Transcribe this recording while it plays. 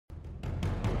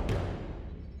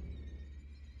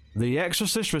The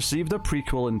Exorcist received a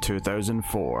prequel in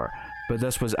 2004, but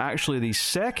this was actually the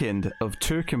second of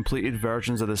two completed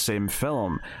versions of the same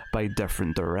film by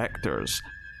different directors.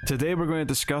 Today we're going to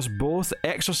discuss both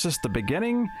Exorcist the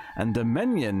Beginning and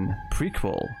Dominion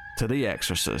prequel to The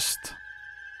Exorcist.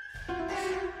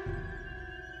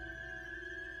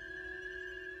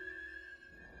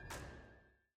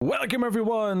 Welcome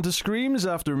everyone to Screams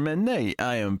After Midnight.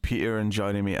 I am Peter, and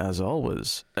joining me as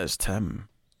always is Tim.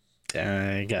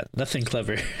 I got nothing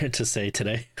clever to say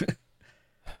today.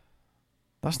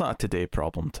 That's not a today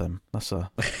problem, Tim. That's an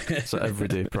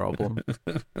everyday problem.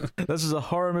 This is a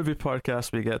horror movie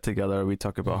podcast. We get together, we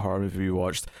talk about a horror movie we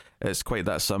watched. It's quite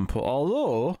that simple.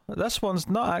 Although, this one's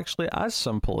not actually as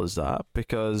simple as that,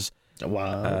 because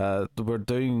we're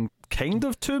doing kind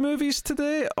of two movies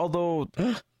today, although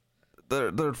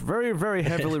they're very, very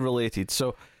heavily related.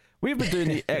 So, we've been doing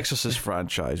the Exorcist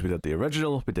franchise. We did the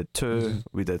original, we did 2,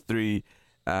 we did 3,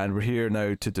 and we're here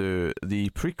now to do the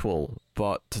prequel.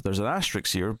 But there's an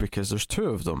asterisk here because there's 2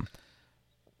 of them.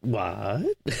 What?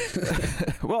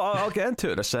 Well, I'll get into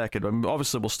it in a second.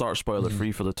 Obviously, we'll start spoiler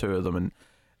free for the 2 of them and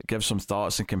give some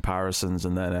thoughts and comparisons,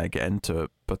 and then get into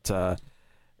it. But so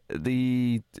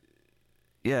we'll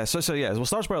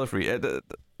start spoiler free.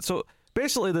 So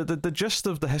basically, the gist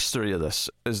of the history of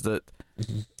this is that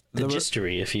the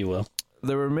history, if you will.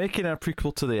 They were making a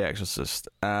prequel to The Exorcist,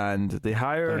 and they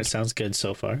hired. That sounds good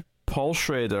so far. Paul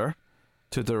Schrader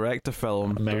to direct the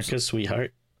film. America's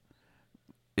sweetheart.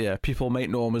 Yeah, people might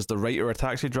know him as the writer of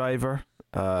Taxi Driver.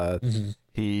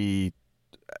 He,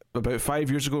 about 5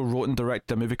 years ago, wrote and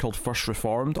directed a movie called First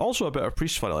Reformed, also about a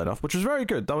priest, funnily enough, which was very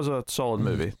good. That was a solid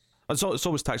movie. So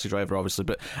was Taxi Driver, obviously,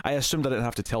 but I assumed I didn't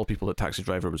have to tell people that Taxi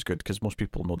Driver was good, because most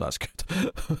people know that's good.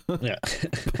 Yeah.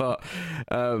 But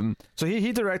so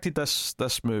he directed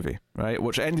this movie, right,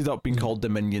 which ended up being called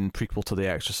Dominion, prequel to The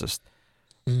Exorcist.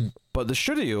 But the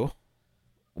studio,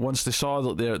 once they saw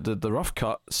that the rough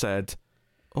cut, said,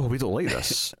 "Oh, we don't like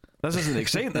this. This isn't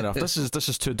exciting enough. This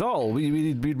is too dull. We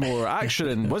need more action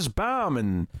and whiz bam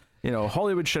and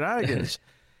Hollywood shenanigans."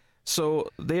 So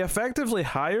they effectively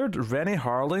hired Rennie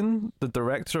Harlin, the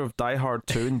director of Die Hard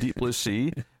 2 and Deep Blue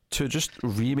Sea, to just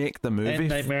remake the movie. And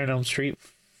Nightmare on Elm Street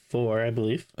 4, I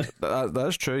believe.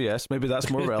 That's true, yes. Maybe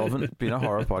that's more relevant, being a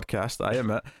horror podcast, I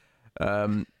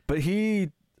admit. But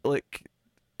he,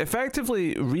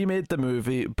 effectively remade the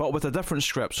movie, but with a different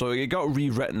script, so it got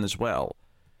rewritten as well.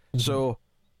 So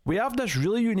we have this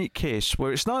really unique case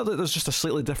where it's not that there's just a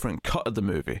slightly different cut of the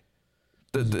movie.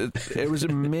 It was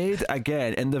made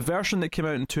again, and the version that came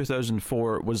out in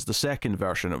 2004 was the second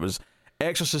version. It was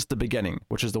Exorcist the Beginning,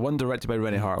 which is the one directed by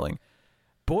Rennie Harlin.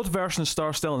 Both versions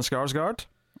star Stellan Skarsgård.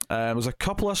 There's a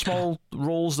couple of small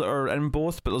roles that are in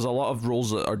both, but there's a lot of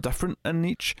roles that are different in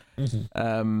each.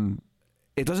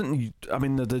 It doesn't. I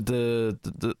mean,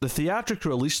 the theatrically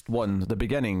released one, The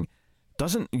Beginning,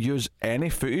 doesn't use any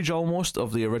footage almost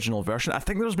of the original version. I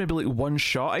think there was maybe one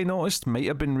shot I noticed might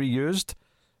have been reused,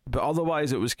 but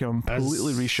otherwise it was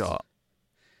completely reshot.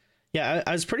 Yeah,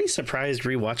 I was pretty surprised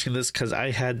rewatching this, because I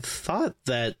had thought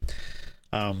that,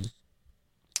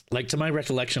 to my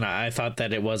recollection, I thought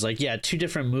that it was 2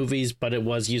 different movies, but it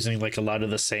was using a lot of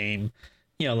the same,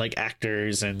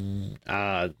 actors and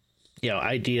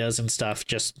ideas and stuff,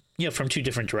 just from 2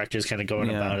 different directors kind of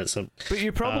going about it. So, but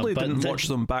you probably didn't watch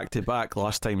them back to back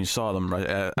last time you saw them,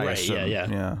 right? Right.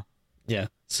 Yeah.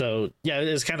 So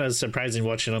it was kind of surprising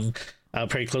watching them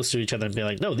pretty close to each other and be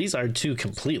like, no, these are 2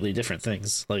 completely different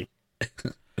things.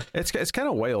 It's kind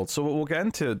of wild. So we'll get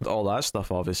into all that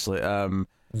stuff, obviously. So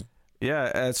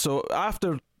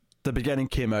after The Beginning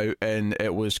came out and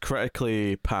it was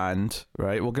critically panned,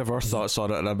 right? We'll give our thoughts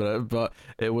on it in a minute, but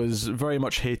it was very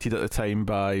much hated at the time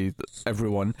by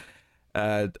everyone.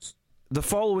 The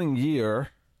following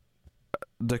year,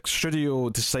 the studio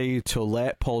decided to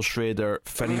let Paul Schrader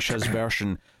finish his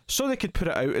version, so they could put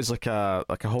it out as a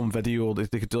home video. They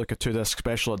could do a 2-disc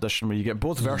special edition where you get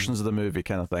both versions of the movie,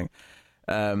 kind of thing.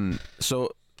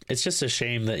 So it's just a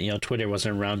shame that Twitter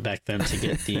wasn't around back then to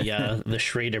get the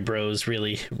Schrader Bros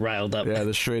really riled up. Yeah,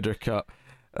 the Schrader cut.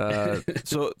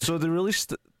 So they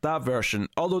released that version,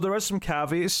 although there is some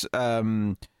caveats.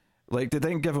 They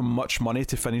didn't give him much money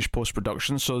to finish post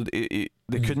production, so they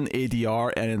couldn't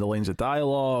ADR any of the lines of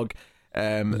dialogue.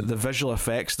 The visual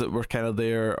effects that were kind of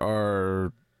there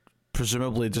are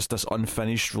presumably just this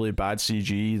unfinished, really bad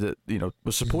CG that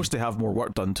was supposed to have more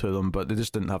work done to them, but they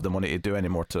just didn't have the money to do any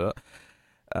more to it.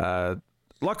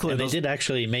 Luckily, they did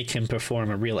actually make him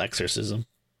perform a real exorcism.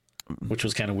 which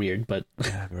was kind of weird, but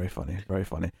yeah, very funny, very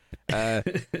funny.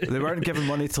 They weren't given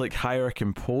money to like hire a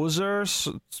composer,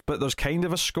 but there's kind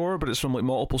of a score, but it's from like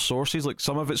multiple sources. Like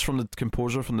some of it's from the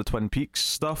composer from the Twin Peaks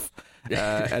stuff, and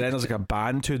then there's like a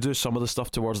band to do some of the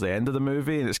stuff towards the end of the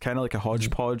movie, and it's kind of like a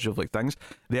hodgepodge of like things.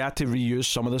 They had to reuse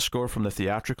some of the score from the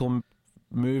theatrical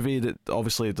movie that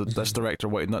obviously this director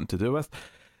wanted nothing to do with.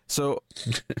 So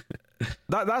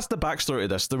that's the backstory of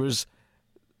this. There was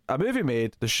a movie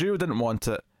made, the studio didn't want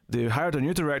it, they hired a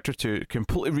new director to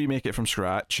completely remake it from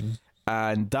scratch,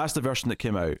 and that's the version that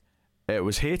came out. It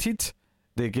was hated.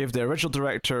 They gave the original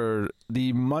director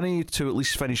the money to at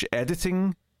least finish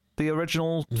editing the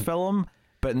original film,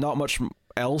 but not much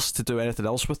else to do anything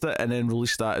else with it, and then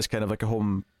released that as kind of like a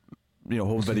home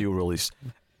video release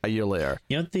a year later.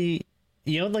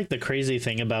 Like the crazy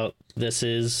thing about this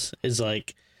is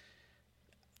like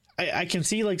I can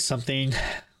see like something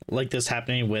like this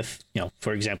happening with,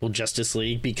 for example, Justice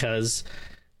League, because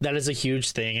that is a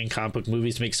huge thing, and comic book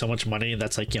movies make so much money, and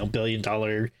that's like,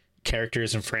 billion-dollar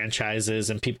characters and franchises,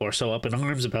 and people are so up in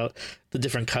arms about the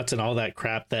different cuts and all that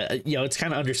crap that, it's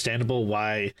kind of understandable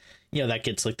why, that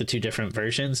gets like the two different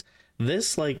versions.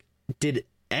 This, like, did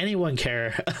anyone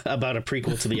care about a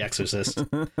prequel to The Exorcist?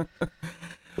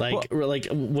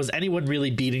 Was anyone really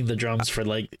beating the drums for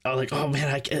oh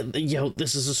man,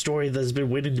 this is a story that's been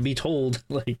waiting to be told?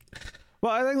 Well,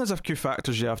 I think there's a few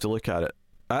factors you have to look at it.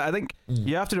 I think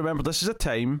you have to remember this is a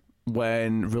time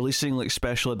when releasing like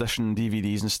special edition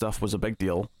DVDs and stuff was a big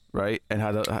deal, right? And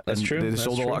they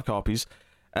sold a lot of copies.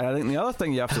 And I think the other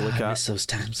thing you have to look at, I miss those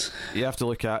times. You have to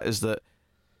look at is that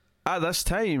at this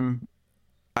time,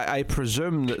 I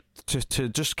presume that to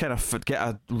just kind of get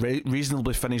a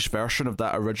reasonably finished version of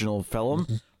that original film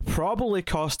probably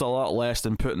cost a lot less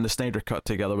than putting the Snyder Cut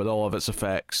together with all of its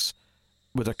effects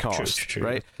with a cost, true.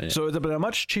 Right? Yeah. So it would have been a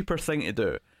much cheaper thing to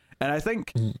do. And I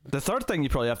think the third thing you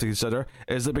probably have to consider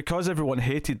is that because everyone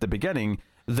hated the beginning,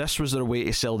 this was their way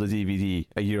to sell the DVD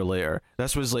a year later.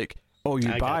 This was like, oh,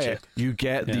 you buy it, you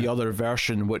get the other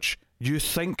version, which you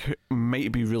think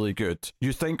might be really good.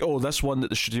 You think, oh, this one that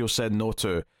the studio said no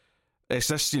to. It's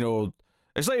this,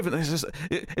 it's not even.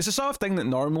 It's a sort of thing that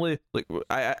normally, like,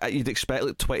 you'd expect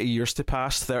like 20 years to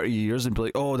pass, 30 years, and be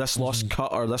like, oh, this lost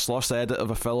cut or this lost edit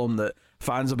of a film that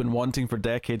fans have been wanting for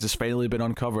decades has finally been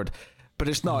uncovered. But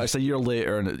it's not. It's a year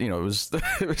later, and it was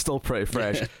it was still pretty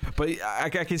fresh. But I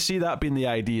can see that being the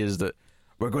idea, is that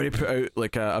we're going to put out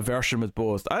like a version with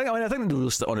both. I think they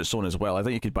released it on its own as well. I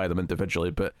think you could buy them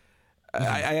individually, but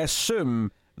I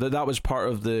assume that was part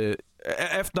of the,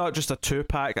 if not just a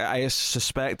 2-pack, I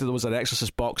suspect that there was an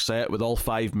Exorcist box set with all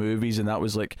 5 movies, and that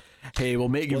was like, hey, we'll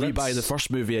make you rebuy the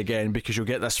first movie again because you'll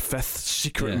get this 5th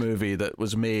secret movie that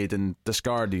was made and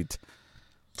discarded.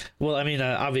 Well, I mean,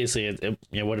 obviously it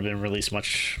would have been released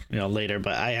much later,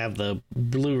 but I have the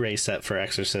Blu-ray set for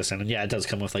Exorcist, and it does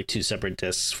come with like 2 separate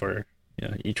discs for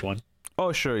each one.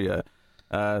 Oh sure, yeah.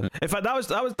 In fact,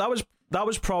 that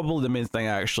was probably the main thing.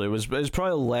 Actually, it was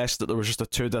probably less that there was just a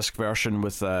 2-disc version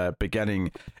with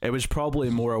beginning. It was probably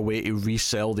more a way to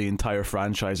resell the entire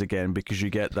franchise again, because you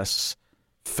get this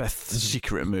 5th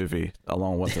secret movie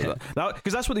along with it.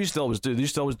 Because that's what they used to always do. They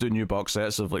used to always do new box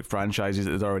sets of like franchises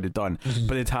that they'd already done,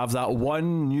 but they'd have that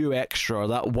one new extra,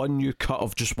 that one new cut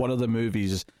of just one of the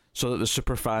movies, so that the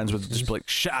super fans would just be like,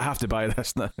 shit, I have to buy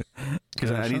this now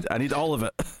because I need all of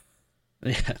it.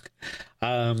 Yeah.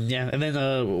 And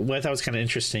then what I thought was kind of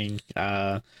interesting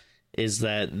is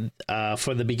that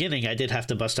for the beginning, I did have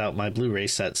to bust out my Blu-ray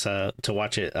sets to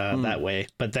watch it that way.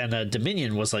 But then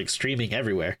Dominion was like streaming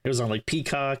everywhere. It was on like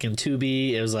Peacock and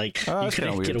Tubi. It was like you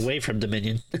couldn't get away from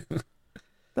Dominion.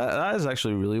 That is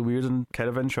actually really weird and kind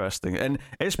of interesting. And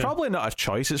it's probably not a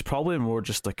choice. It's probably more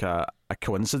just like a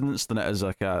coincidence than it is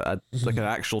like like an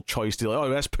actual choice to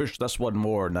let's push this one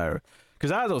more now.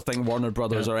 Because I don't think Warner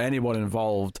Brothers or anyone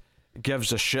involved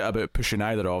gives a shit about pushing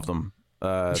either of them.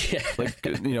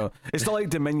 It's not like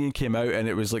Dominion came out and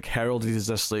it was like heralded as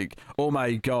this like, oh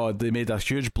my god, they made a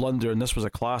huge blunder and this was a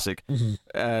classic.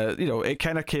 It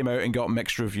kind of came out and got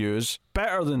mixed reviews,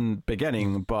 better than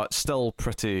beginning, but still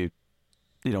pretty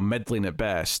middling at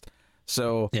best.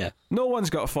 So no one's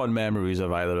got fond memories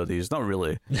of either of these, not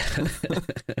really.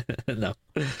 No,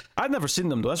 I'd never seen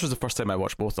them though. This was the first time I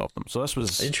watched both of them, so this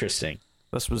was interesting.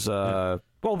 This was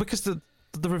well, because the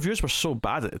reviews were so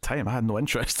bad at the time, I had no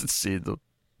interest in seeing them.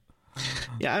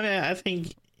 Yeah, I mean, I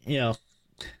think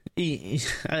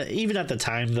even at the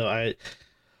time though, I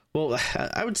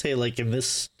would say like in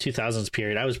this 2000s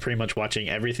period, I was pretty much watching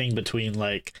everything between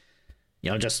like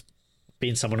just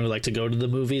being someone who liked to go to the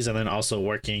movies and then also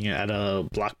working at a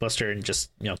Blockbuster and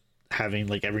just having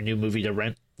like every new movie to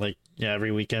rent like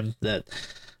every weekend that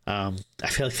I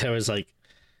feel like there was like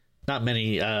not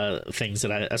many things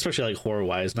that I, especially like horror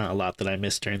wise, not a lot that I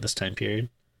missed during this time period.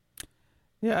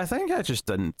 Yeah, I think I just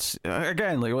didn't.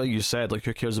 Again, like what you said, like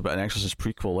who cares about an Exorcist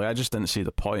prequel? Like I just didn't see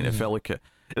the point. It felt like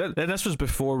and this was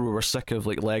before we were sick of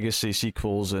like legacy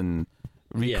sequels and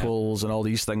requels and all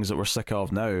these things that we're sick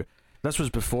of now. This was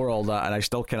before all that, and I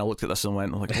still kind of looked at this and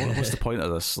went, like, what's the point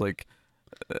of this? Like,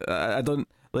 I don't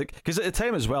like, because at the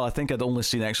time as well, I think I'd only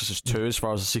seen Exorcist 2 as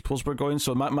far as the sequels were going.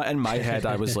 So in my head,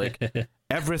 I was like,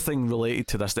 everything related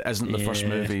to this that isn't the first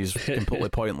movie is completely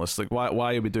pointless. Like,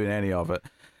 why are we doing any of it?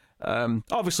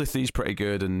 Obviously 3's pretty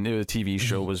good, and the TV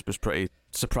show was pretty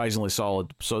surprisingly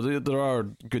solid. So there are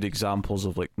good examples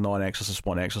of like non-Exorcist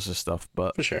 1 Exorcist stuff,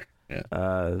 but for sure,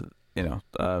 yeah.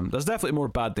 There's definitely more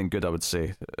bad than good, I would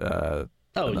say. But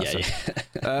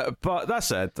that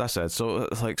said, so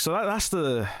that's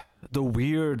the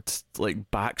weird like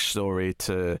backstory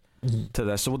to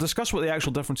this. So we'll discuss what the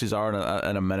actual differences are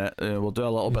in a minute. We'll do a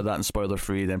little bit of that in spoiler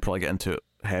free, then probably get into it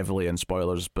heavily in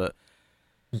spoilers. But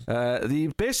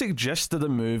the basic gist of the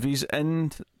movies,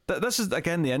 and this is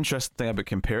again the interesting thing about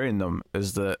comparing them,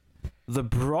 is that the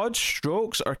broad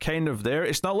strokes are kind of there.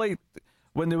 It's not like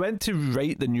when they went to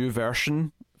write the new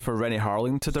version for Rennie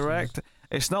Harling to direct,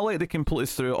 it's not like they completely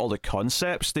threw out all the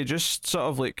concepts. They just sort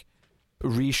of like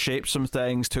reshaped some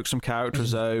things, took some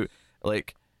characters out.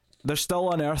 Like they're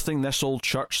still unearthing this old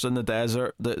church in the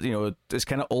desert that, you know, is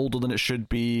kind of older than it should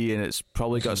be, and it's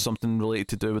probably got something related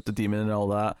to do with the demon and all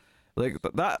that. Like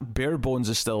that bare bones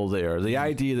is still there. The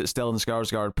idea that Stellan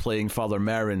Skarsgård playing Father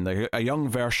Merrin, like a young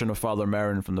version of Father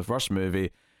Merrin from the first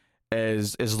movie,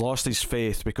 is lost his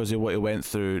faith because of what he went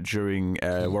through during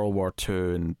World War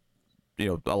II, and you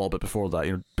know, a little bit before that,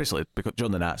 you know, basically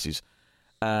during the Nazis.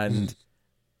 And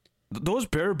those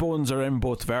bare bones are in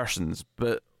both versions,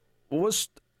 but what's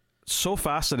so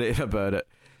fascinating about it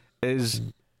is,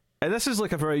 and this is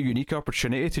like a very unique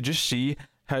opportunity to just see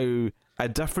how a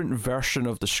different version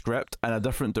of the script and a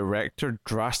different director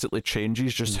drastically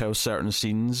changes just how certain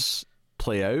scenes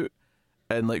play out,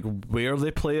 and like where they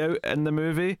play out in the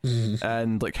movie,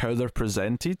 and like how they're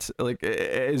presented. Like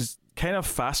it is kind of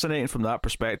fascinating from that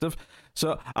perspective.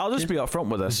 So I'll just be upfront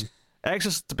with this.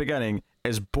 Exorcist at the beginning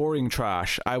is boring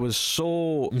trash. I was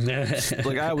so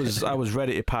like I was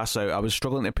ready to pass out. I was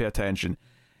struggling to pay attention.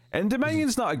 And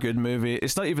Dominion's not a good movie.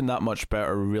 It's not even that much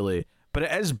better, really, but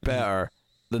it is better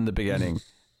than the beginning.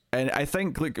 And I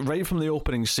think like right from the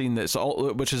opening scene,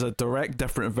 which is a direct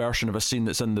different version of a scene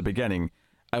that's in the beginning,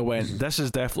 I went, this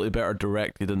is definitely better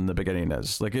directed than the beginning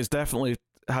is. Like it's definitely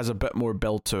has a bit more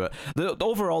build to it.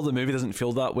 Overall, the movie doesn't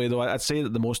feel that way, though. I'd say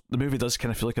that the movie does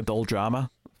kind of feel like a dull drama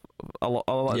a lot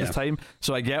of the time.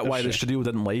 So I get why the studio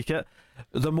didn't like it.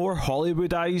 The more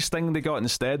Hollywoodized thing they got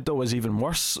instead, though, is even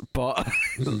worse. But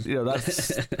you know,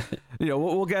 that's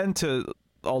we'll get into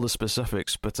all the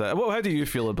specifics. But how do you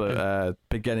feel about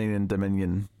beginning and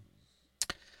Dominion?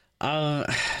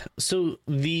 So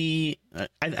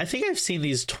I think I've seen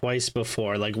these twice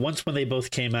before. Like once when they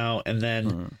both came out, and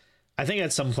then I think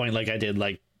at some point, like I did,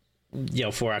 like, you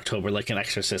know, for October, like an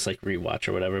Exorcist like rewatch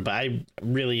or whatever. But I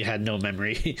really had no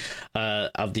memory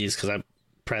of these, because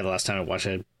probably the last time I watched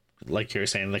it, like you were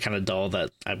saying, they're kind of dull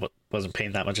that I wasn't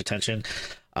paying that much attention.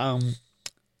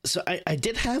 So I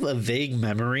did have a vague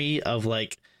memory of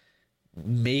like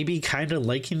maybe kind of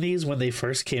liking these when they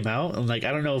first came out, and like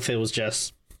I don't know if it was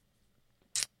just,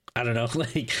 I don't know,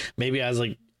 like maybe I was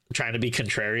like trying to be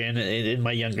contrarian in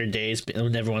my younger days,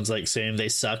 when everyone's like saying they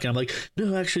suck, and I'm like,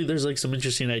 no, actually there's like some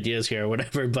interesting ideas here or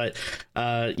whatever. But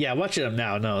yeah, watching them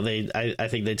now, no, I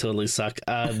think they totally suck.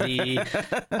 I'll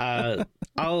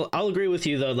agree with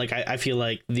you though. Like I feel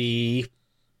like the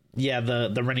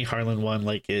Rennie Harlan one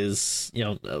like is, you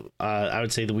know, I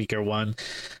would say the weaker one.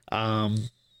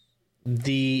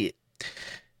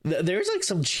 There's like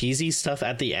some cheesy stuff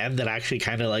at the end that I actually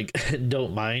kind of like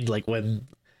don't mind, like when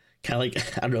kind of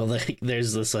like, I don't know, like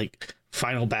there's this like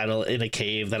final battle in a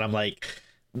cave that I'm like,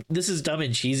 this is dumb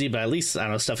and cheesy, but at least I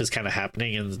don't know, stuff is kind of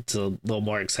happening and it's a little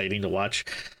more exciting to watch.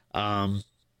 But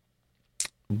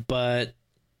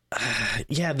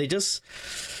yeah, they just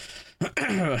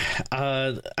I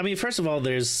mean, first of all,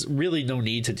 there's really no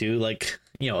need to do like,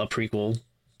 you know, a prequel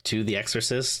to The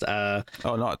Exorcist. Not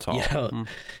at all. You know,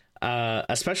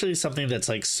 especially something that's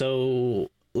like so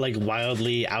like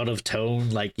wildly out of tone.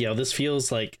 Like, you know, this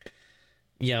feels like,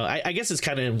 you know, I guess it's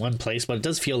kind of in one place, but it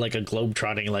does feel like a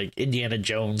globe-trotting, like Indiana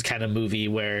Jones kind of movie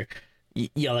where, you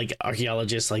know, like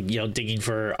archaeologists, like, you know, digging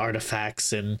for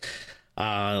artifacts and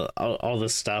all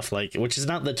this stuff, like, which is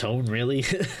not the tone really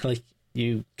like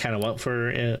you kind of want for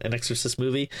an Exorcist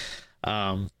movie.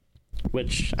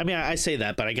 Which, I mean, I say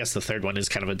that, but I guess the third one is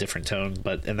kind of a different tone,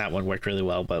 and that one worked really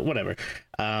well, but whatever.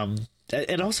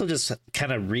 It also just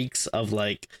kind of reeks of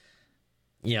like,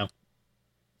 you know,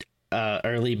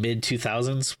 early mid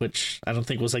 2000s, which I don't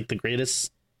think was like the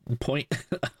greatest point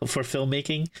for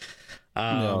filmmaking.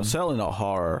 No, certainly not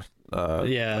horror.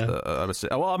 I would say.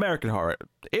 Well, American horror.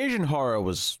 Asian horror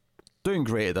was doing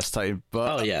great at this time,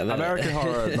 but American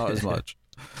horror not as much.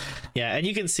 Yeah, and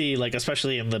you can see, like,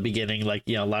 especially in the beginning, like,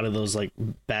 you know, a lot of those like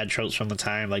bad tropes from the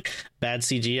time, like bad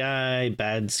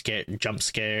CGI, jump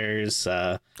scares.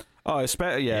 In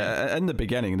the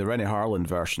beginning, the Rennie Harlan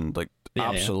version, like,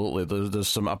 absolutely, there's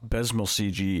some abysmal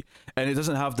CG, and it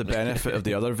doesn't have the benefit of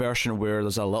the other version where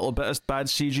there's a little bit of bad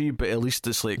CG, but at least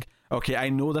it's like, okay, I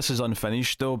know this is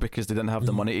unfinished though because they didn't have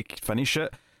the money to finish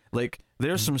it. Like,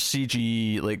 there's some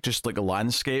CG, like, just like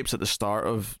landscapes at the start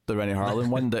of the Rennie Harlan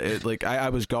one that I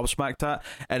was gobsmacked at,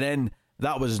 and then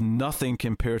that was nothing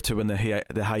compared to when the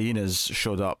hyenas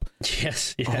showed up.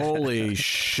 Yes. Yeah. Holy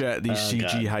shit, these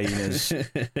CG hyenas.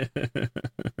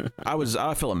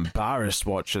 I feel embarrassed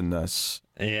watching this.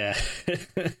 Yeah.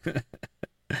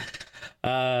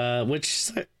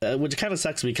 Which kind of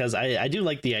sucks because I do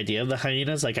like the idea of the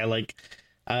hyenas. Like, I like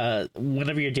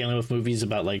whenever you're dealing with movies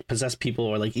about like possessed people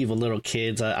or like evil little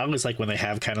kids, I always like when they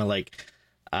have kind of like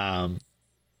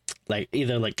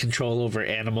either like control over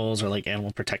animals or like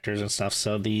animal protectors and stuff.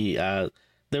 So there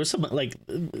was some, like,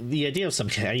 the idea of some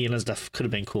hyena stuff could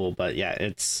have been cool, but yeah,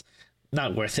 it's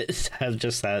not worth it to have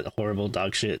just that horrible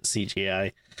dog shit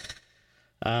CGI.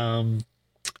 And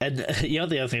you know,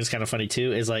 the other thing that's kind of funny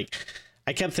too is, like,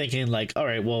 I kept thinking, like, all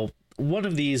right, well, one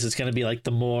of these is going to be like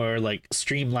the more like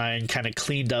streamlined, kind of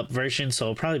cleaned up version, so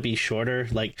it'll probably be shorter.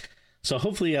 Like, so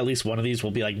hopefully at least one of these will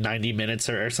be like 90 minutes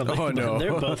or something. Oh no,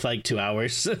 they're both like 2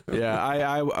 hours. Yeah,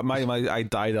 I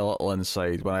died a little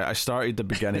inside when I started the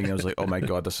beginning. I was like, oh my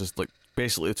god, this is like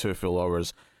basically 2 full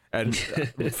hours. And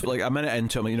like a minute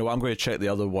into it, I'm like, you know what, I'm going to check the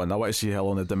other one. I want to see how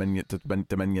long the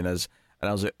Dominion is. And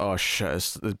I was like, oh shit,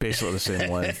 it's basically the same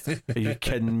length. Are you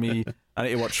kidding me? I need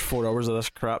to watch 4 hours of this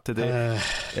crap today.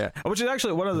 Yeah, which is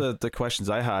actually one of the questions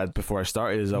I had before I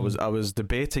started. Is I was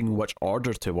debating which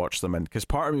order to watch them in, because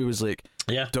part of me was like,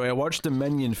 do I watch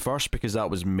Dominion first because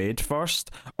that was made first,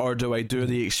 or do I do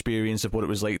the experience of what it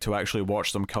was like to actually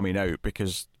watch them coming out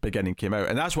because beginning came out?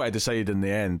 And that's what I decided in the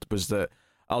end, was that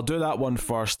I'll do that one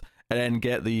first and then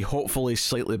get the hopefully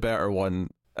slightly better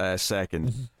one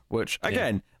second. Which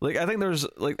again, like, I think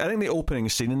the opening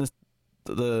scene in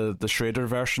the Schrader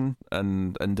version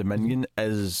and Dominion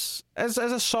is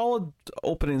a solid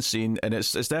opening scene, and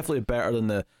it's definitely better than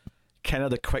the kind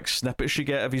of the quick snippets you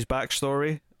get of his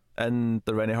backstory in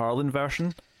the Rennie Harlan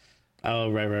version. Oh,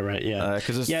 right, yeah.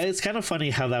 It's kind of funny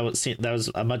how that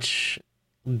was a much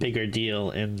bigger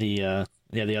deal in the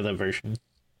other version.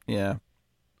 Yeah.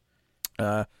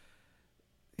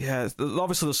 Yeah,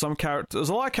 obviously there's some characters. There's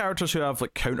a lot of characters who have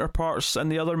like counterparts in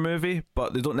the other movie,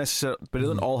 but they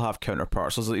don't all have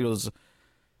counterparts.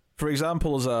 For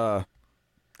example, there's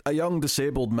a young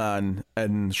disabled man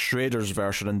in Schrader's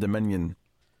version in Dominion,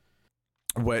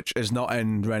 which is not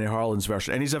in Rennie Harlan's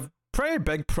version, and he's a pretty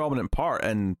big prominent part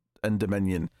in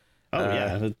Dominion. Oh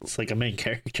yeah, it's like a main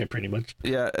character pretty much.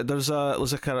 Yeah, there's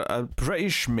a kind of a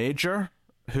British major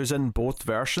who's in both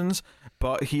versions,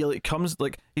 but he's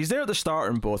there at the start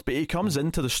in both, but he comes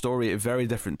into the story at very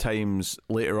different times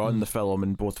later on in the film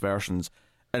in both versions.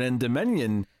 And in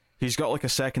Dominion, he's got like a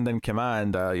second in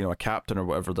command, a captain or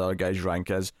whatever the other guy's rank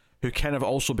is, who kind of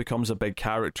also becomes a big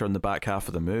character in the back half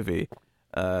of the movie.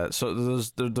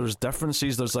 So there's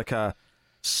differences. There's like a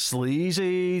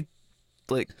sleazy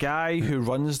like guy who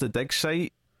runs the dig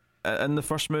site in the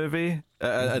first movie,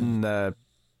 in the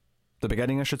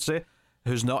beginning, I should say,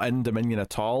 who's not in Dominion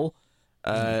at all.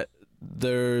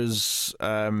 There's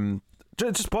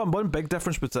just one big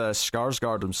difference with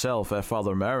Skarsgård himself,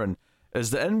 Father Merrin,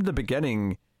 is that in the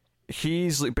beginning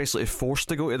he's like basically forced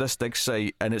to go to this dig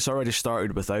site, and it's already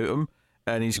started without him,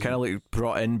 and he's kind of like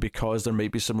brought in because there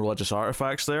might be some religious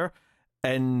artifacts there.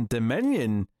 In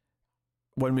Dominion,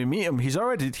 when we meet him, he's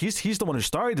the one who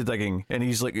started the digging, and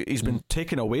he's been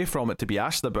taken away from it to be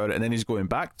asked about it, and then he's going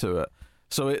back to it.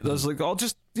 So there's like all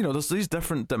just, there's these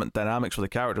different dynamics for the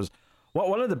characters.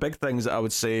 One of the big things that I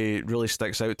would say really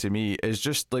sticks out to me is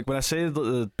just like when I say that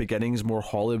the beginning's more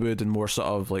Hollywood and more sort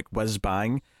of like whiz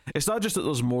bang, it's not just that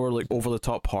there's more like over the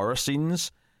top horror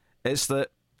scenes. It's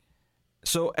that,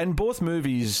 so in both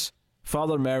movies,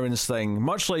 Father Merrin's thing,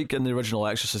 much like in the original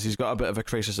Exorcist, he's got a bit of a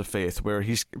crisis of faith where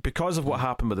because of what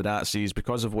happened with the Nazis,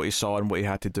 because of what he saw and what he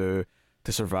had to do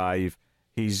to survive,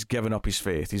 he's given up his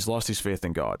faith. He's lost his faith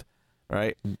in God.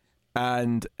 Right?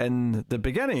 And in the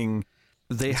beginning,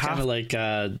 they it's have kind of like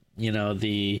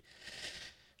the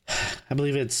I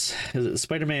believe is it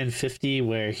Spider-Man 50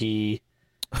 where he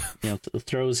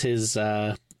throws his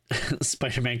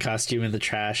Spider-Man costume in the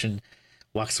trash and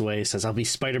walks away, says, "I'll be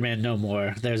Spider-Man no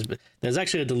more." There's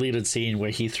actually a deleted scene where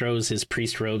he throws his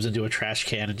priest robes into a trash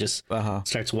can and just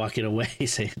starts walking away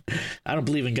saying, "I don't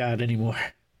believe in God anymore."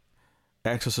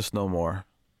 Exorcist no more.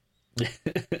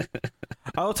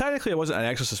 Oh, technically it wasn't an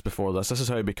exorcist before this. This is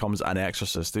how he becomes an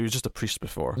exorcist. He was just a priest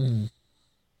before.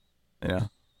 Yeah.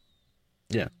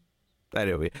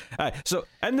 Anyway, so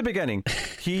in the beginning,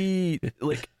 he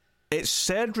it's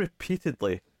said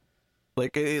repeatedly,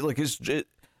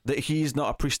 that he's not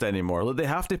a priest anymore. Like, they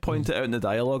have to point it out in the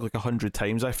dialogue 100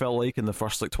 times. I felt like in the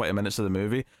first 20 minutes of the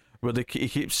movie, where he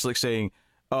keeps saying,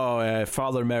 "Oh,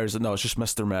 Father Merrin's," no, it's just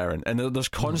Mr. Merrin, and there's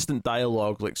constant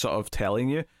dialogue sort of telling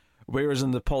you. Whereas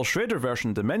in the Paul Schrader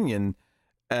version, Dominion,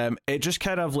 it just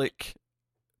kind of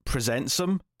presents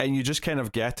him, and you just kind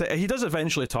of get it. He does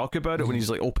eventually talk about it when he's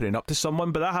opening up to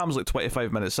someone, but that happens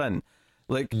 25 minutes in.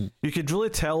 You could really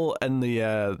tell in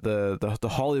the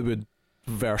Hollywood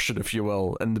version, if you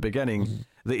will, in the beginning,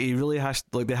 that he really has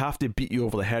they have to beat you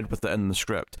over the head with it in the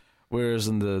script. Whereas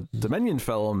in the Dominion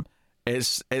film,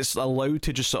 it's allowed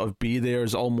to just sort of be there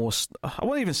as almost, I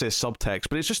won't even say subtext,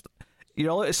 but it's just,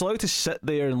 it's allowed to sit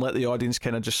there and let the audience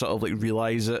kind of just sort of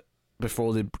realize it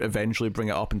before they eventually bring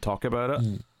it up and talk about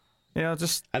it. I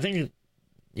think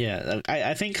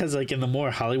because in the more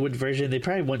Hollywood version, they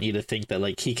probably want you to think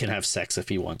that he can have sex if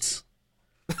he wants.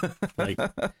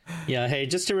 Hey,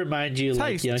 just to remind you,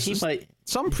 he might.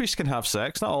 Some priests can have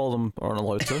sex. Not all of them aren't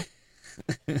allowed to.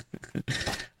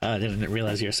 I didn't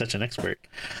realize you're such an expert.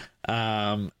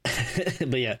 But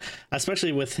yeah,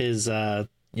 especially with his the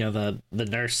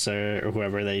nurse or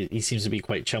whoever he seems to be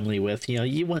quite chumly with.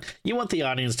 You want the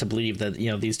audience to believe that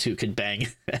these two could bang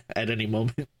at any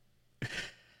moment,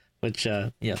 which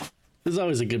is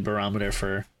always a good barometer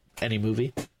for any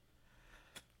movie.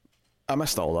 I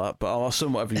missed all that, but I'll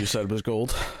assume whatever you said was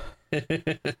gold. I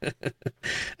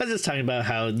was just talking about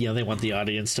how they want the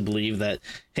audience to believe that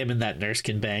him and that nurse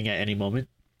can bang at any moment.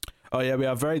 Oh yeah, we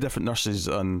have very different nurses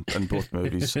in both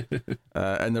movies,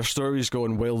 and their stories go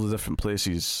in wildly different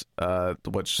places,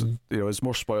 which is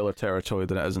more spoiler territory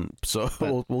than it isn't. So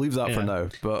we'll leave that for now.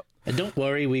 But and don't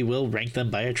worry, we will rank them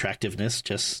by attractiveness.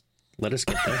 Just let us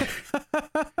get there.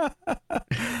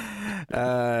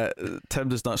 Tim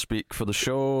does not speak for the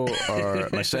show or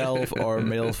myself or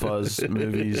Male Fuzz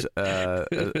Movies as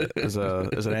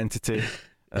an entity.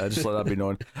 Just let that be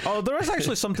known. Oh, there is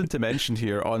actually something to mention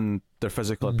here on their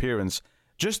physical appearance,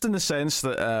 just in the sense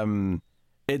that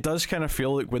it does kind of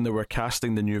feel like when they were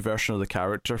casting the new version of the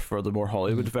character for the more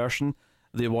Hollywood version,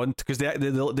 because they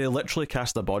literally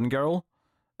cast a Bond girl,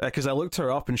 because I looked her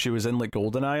up and she was in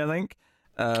GoldenEye, I think.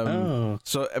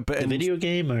 So, but the video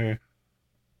game or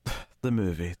the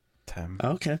movie, Tim?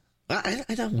 Okay, I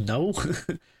don't know.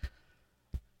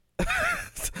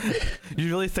 You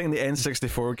really think the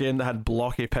N64 game that had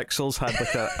blocky pixels had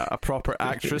a proper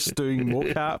actress doing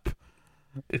mocap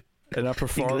in a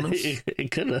performance?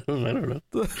 It could have. I don't know.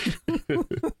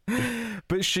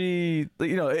 But she,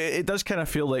 it does kind of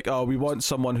feel like, we want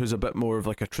someone who's a bit more of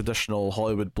a traditional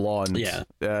Hollywood blonde. Yeah.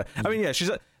 I mean, yeah,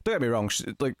 don't get me wrong.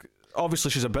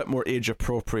 Obviously she's a bit more age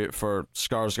appropriate for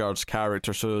Skarsgård's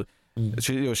character, so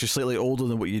she's slightly older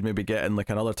than what you'd maybe get in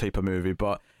another type of movie,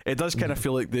 but it does kind of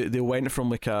feel like they went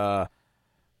from a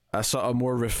sort of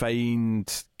more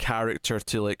refined character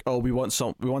to we want her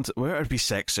to be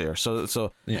sexier.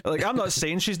 So I'm not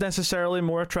saying she's necessarily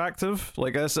more attractive.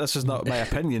 This is not my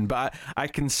opinion, but I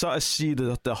can sort of see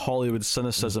the Hollywood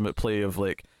cynicism at play of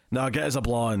no, get as a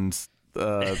blonde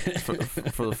for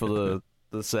the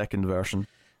second version.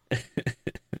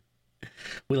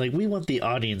 We want the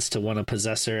audience to want to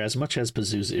possess her as much as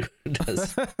Pazuzu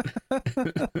does.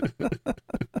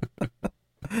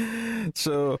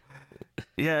 So,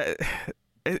 yeah,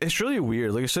 it's really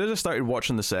weird. As soon as I started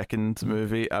watching the second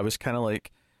movie, I was kind of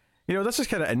this is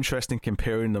kind of interesting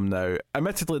comparing them now.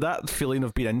 Admittedly, that feeling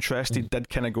of being interested did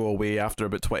kind of go away after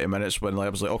about 20 minutes when I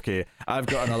was okay, I've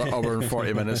got another hour and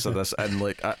 40 minutes of this,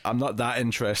 and I'm not that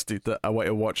interested that I want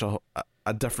to watch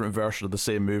a different version of the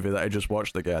same movie that I just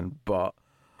watched again. But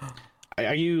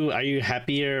are you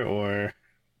happier or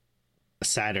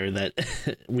sadder that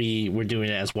we were doing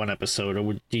it as one episode,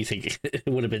 or do you think it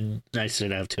would have been nicer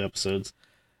to have 2 episodes?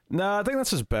 No, I think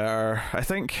this is better. I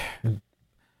think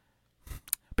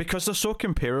because they're so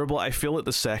comparable, I feel like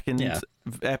the second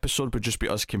episode would just be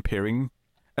us comparing,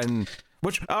 and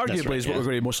which arguably is what we're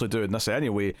going to mostly do in this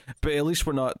anyway, but at least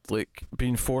we're not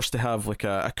being forced to have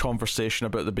a conversation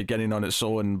about the beginning on its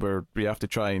own where we have to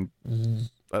try and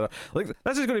like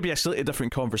this is going to be a slightly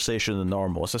different conversation than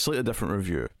normal. It's a slightly different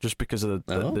review just because of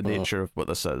the nature of what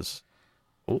this is.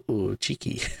 Oh,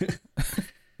 cheeky.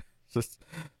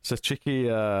 It's a cheeky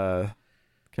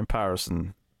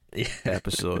comparison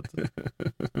episode.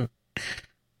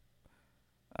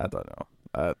 I don't know.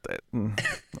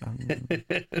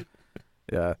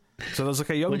 Yeah. So there's like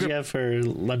a younger. What did you have for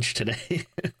lunch today?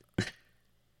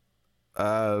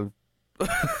 I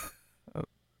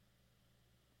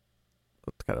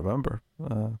can't remember.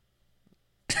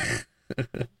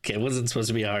 Okay, it wasn't supposed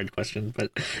to be a hard question,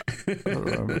 but I don't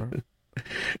remember.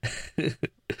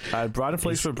 I had bran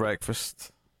flakes for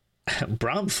breakfast.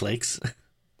 Brom flakes.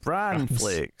 Bran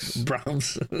flakes.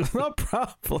 Brahms. Not bran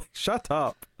flakes. Shut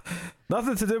up.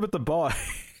 Nothing to do with the boy.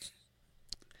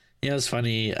 Yeah, it's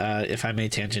funny. If I may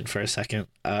tangent for a second,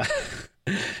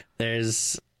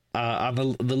 there's on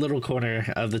the little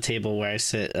corner of the table where I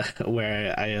sit,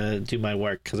 where I do my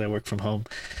work because I work from home.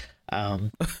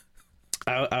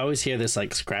 I always hear this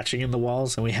like scratching in the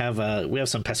walls, and we have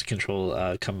some pest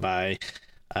control come by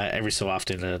every so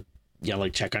often to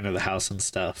like check under the house and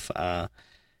stuff.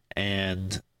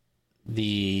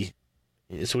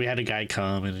 So we had a guy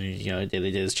come and they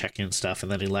did his check-in stuff, and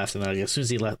then he left. And then as soon as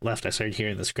he left, I started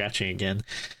hearing the scratching again.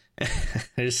 I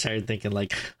just started thinking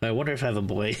like, I wonder if I have a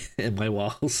boy in my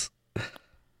walls.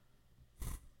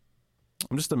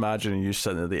 I'm just imagining you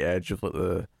sitting at the edge of like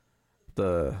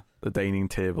the dining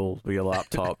table with your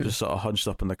laptop, just sort of hunched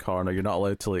up in the corner. You're not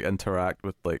allowed to like interact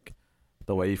with like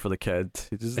the wife or the kid.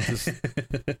 Just...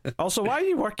 Also, why are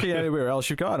you working anywhere else?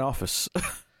 You've got an office.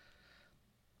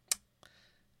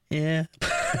 Yeah.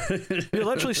 You're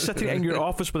literally sitting in your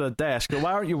office with a desk.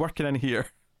 Why aren't you working in here?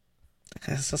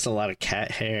 It's just a lot of cat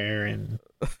hair and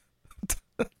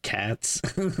cats.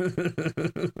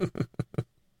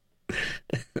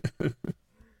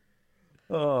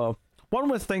 Oh, one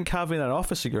would think having an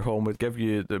office in your home would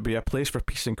be a place for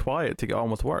peace and quiet to get on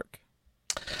with work.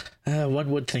 One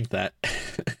would think that.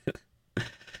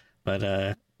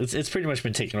 But it's pretty much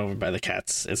been taken over by the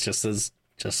cats. It's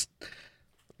just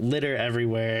litter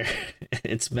everywhere.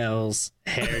 It smells,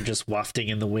 hair just wafting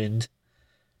in the wind.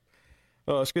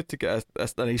 Oh, it's good to get a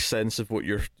nice sense of what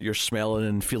you're smelling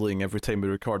and feeling every time we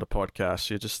record a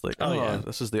podcast. You're just like, yeah,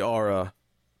 this is the aura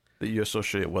that you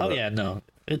associate with it. Oh yeah, no,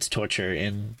 it's torture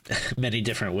in many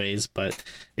different ways, but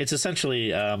it's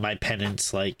essentially my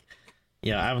penance. Like,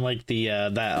 I'm like the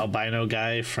that albino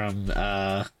guy from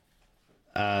Da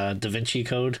Vinci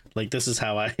Code. Like, this is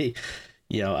how I,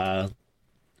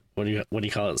 what do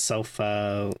you call it?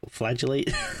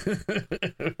 Self-flagellate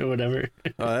or whatever.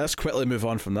 Let's quickly move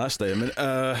on from that statement.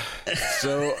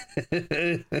 So,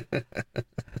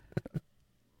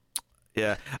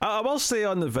 yeah, I will say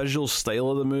on the visual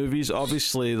style of the movies,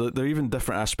 obviously they're even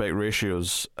different aspect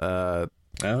ratios. The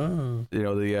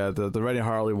Rennie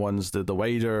Harley ones, the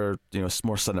wider,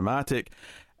 more cinematic.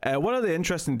 One of the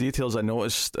interesting details I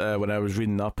noticed when I was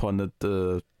reading up on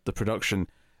the production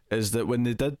is that when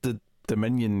they did the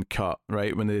Dominion cut,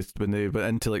 right, when they went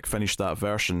in to like finish that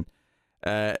version,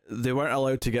 they weren't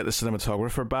allowed to get the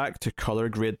cinematographer back to color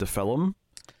grade the film,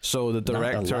 so the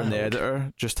director and the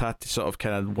editor just had to sort of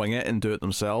kind of wing it and do it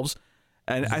themselves.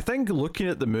 And I think looking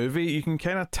at the movie, you can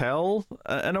kind of tell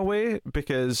in a way,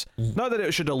 because not that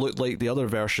it should have looked like the other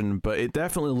version, but it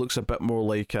definitely looks a bit more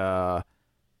like a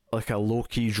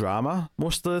low-key drama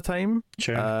most of the time.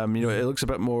 Sure. It looks a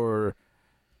bit more,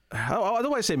 I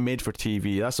don't want to say made for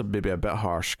TV. That's maybe a bit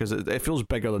harsh, because it feels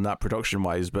bigger than that production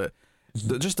wise. But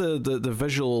the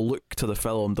visual look to the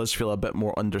film does feel a bit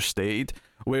more understated.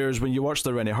 Whereas when you watch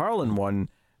the Rennie Harlin one,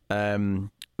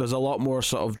 there's a lot more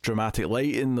sort of dramatic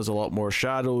lighting. There's a lot more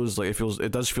shadows. Like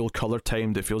it does feel color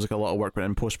timed. It feels like a lot of work went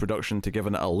in post production to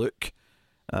giving it a look.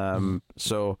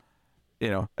 So,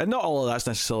 and not all of that's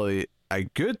necessarily a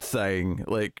good thing.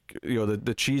 Like,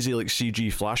 the cheesy like CG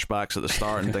flashbacks at the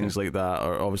start and things like that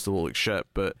are obviously look like shit,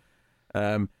 but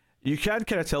you can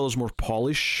kind of tell there's more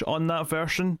polish on that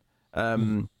version,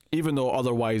 even though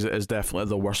otherwise it is definitely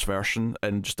the worst version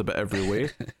in just about every way.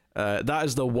 That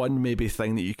is the one maybe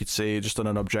thing that you could say just on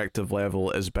an objective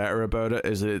level is better about it,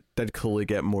 is that it did clearly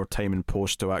get more time in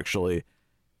post to actually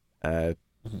do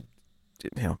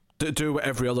what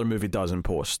every other movie does in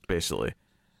post, basically.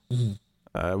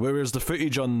 Whereas the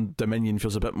footage on Dominion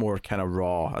feels a bit more kind of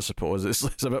raw, I suppose.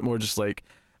 It's a bit more just like,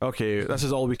 okay, this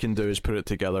is all we can do is put it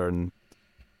together, and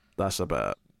that's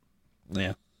about it.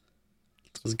 Yeah.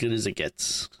 It's as good as it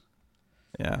gets.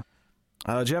 Yeah.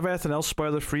 Do you have anything else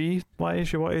spoiler-free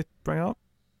wise you want to bring up?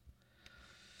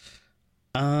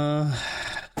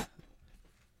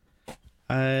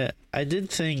 I did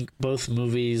think both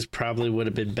movies probably would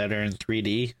have been better in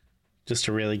 3D, just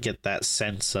to really get that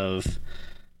sense of,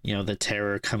 the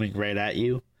terror coming right at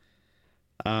you.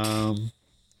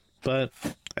 But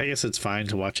I guess it's fine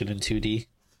to watch it in 2D.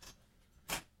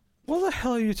 What the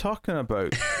hell are you talking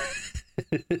about?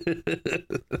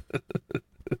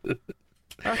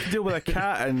 I have to deal with a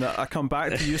cat, and I come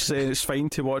back to you saying it's fine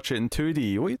to watch it in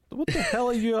 2D. What the hell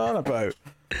are you on about?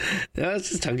 I was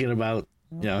just talking about,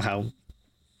 how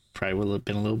probably would have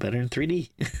been a little better in 3D.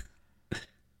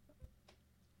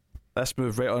 Let's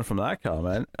move right on from that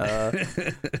comment.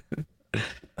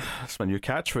 That's my new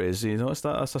catchphrase. You notice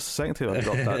that? That's the second time I've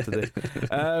dropped that today.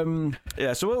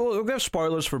 Yeah, so we'll give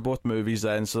spoilers for both movies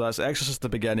then. So that's Exorcist the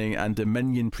Beginning and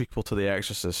Dominion prequel to The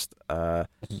Exorcist.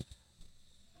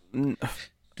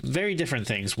 Very different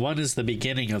things. One is the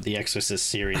beginning of the Exorcist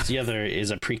series. The other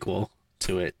is a prequel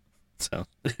to it. So...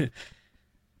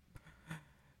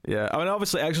 Yeah, I mean,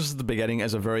 obviously, Exorcist the Beginning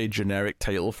is a very generic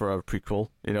title for a prequel.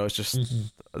 It's just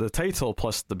the title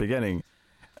plus the beginning.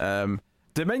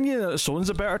 Dominion on its own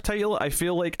is a better title. I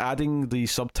feel like adding the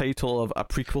subtitle of a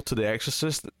prequel to The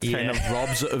Exorcist kind of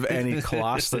robs it of any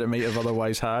class that it might have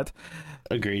otherwise had.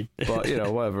 Agreed. But,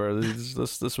 whatever.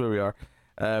 That's where we are.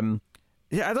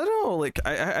 Yeah, I don't know. Like,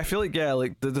 I feel like,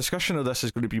 the discussion of this is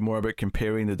going to be more about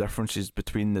comparing the differences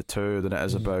between the two than it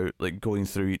is about, like, going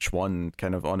through each one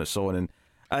kind of on its own. And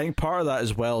I think part of that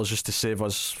as well is just to save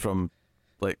us from,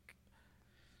 like,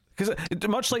 because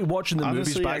much like watching the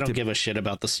movies back, I don't give a shit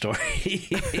about the story.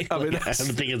 I mean, I don't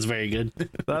think it's very good.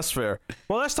 That's fair.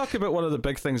 Well, let's talk about one of the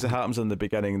big things that happens in the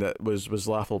beginning that was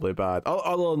laughably bad,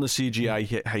 other than the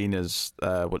CGI hyenas,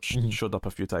 which showed up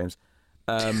a few times.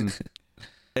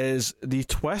 Is the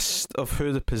twist of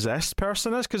who the possessed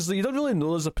person is, because you don't really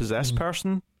know there's a possessed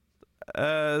person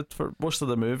for most of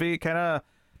the movie, but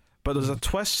there's a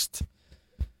twist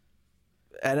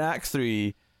in Act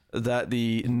 3 that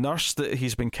the nurse that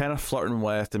he's been kind of flirting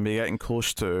with and be getting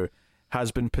close to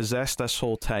has been possessed this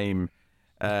whole time.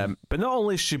 But not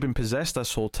only has she been possessed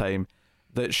this whole time,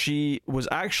 that she was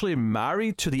actually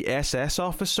married to the SS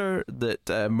officer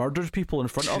that murdered people in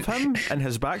front of him and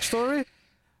his backstory.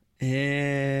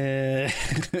 Yeah.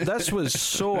 This was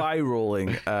so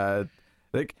eye-rolling.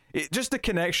 Just the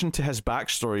connection to his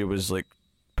backstory was, like,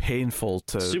 painful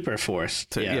to... Super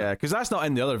forced. Yeah, because that's not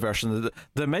in the other version.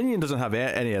 The Minion doesn't have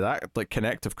any of that, like,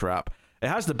 connective crap. It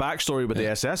has the backstory with the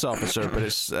SS officer, but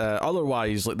it's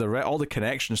otherwise, like, all the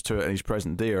connections to it in his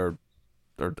present day are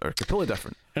completely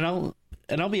different. And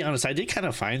I'll be honest, I did kind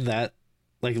of find that,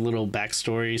 like, little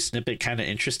backstory snippet kind of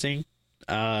interesting.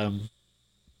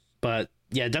 But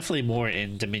yeah, definitely more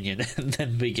in Dominion than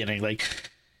the beginning. Like,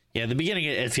 in the beginning,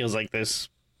 it feels like there's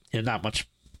not much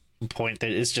point.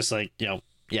 That it's just like,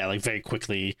 like very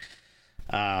quickly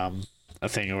a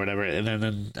thing or whatever. And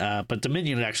then but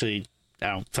Dominion actually,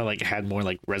 felt like it had more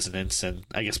like resonance, and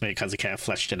I guess maybe because it kind of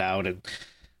fleshed it out. And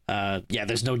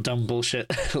there's no dumb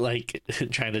bullshit like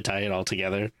trying to tie it all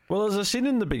together. Well, there's a scene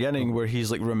in the beginning where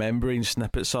he's like remembering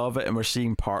snippets of it, and we're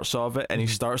seeing parts of it, and he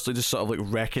starts to just sort of like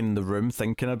wrecking the room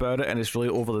thinking about it, and it's really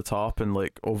over the top and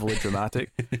like overly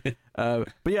dramatic. But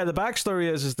yeah, the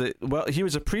backstory is that, well, he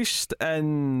was a priest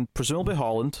in presumably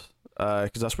Holland,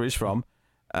 because that's where he's from,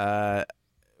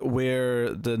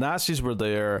 where the Nazis were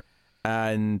there,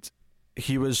 and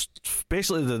he was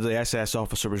basically the SS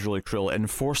officer was really cruel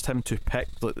and forced him to pick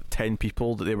like 10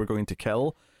 people that they were going to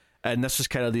kill, and this is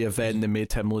kind of the event that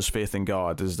made him lose faith in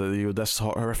God, is that this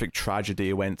horrific tragedy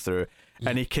he went through.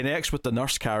 And he connects with the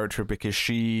nurse character because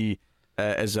she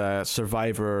is a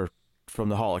survivor from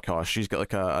the Holocaust. She's got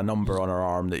like a number on her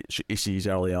arm that he sees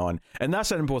early on, and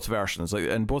that's in both versions. Like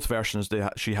in both versions,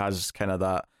 she has kind of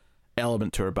that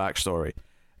element to her backstory.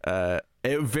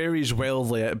 It varies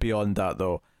wildly beyond that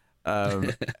though.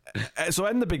 So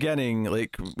in the beginning,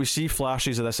 like, we see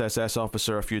flashes of this SS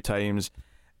officer a few times,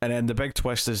 and then the big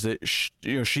twist is that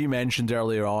she mentioned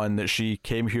earlier on that she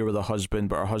came here with a husband,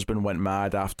 but her husband went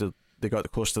mad after they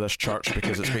got close to this church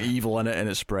because it's got evil in it and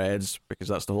it spreads, because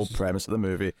that's the whole premise of the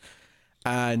movie,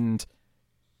 and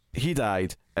he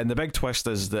died. And the big twist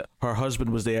is that her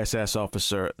husband was the SS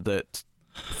officer that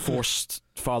forced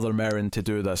Father Merrin to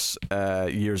do this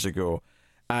years ago.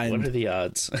 And what are the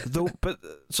odds?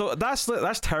 So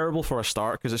that's terrible for a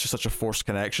start, because it's just such a forced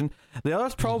connection. The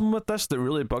other problem with this that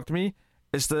really bugged me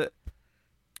is that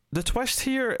the twist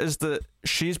here is that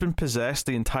she's been possessed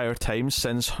the entire time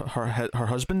since her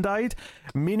husband died,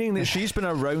 meaning that she's been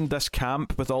around this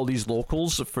camp with all these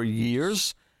locals for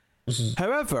years.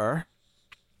 However,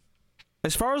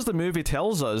 as far as the movie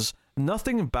tells us,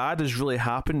 nothing bad has really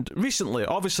happened recently.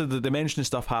 Obviously, they mentioned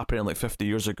stuff happening like 50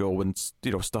 years ago when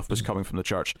stuff was coming from the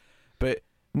church, but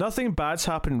nothing bad's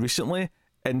happened recently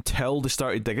until they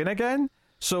started digging again.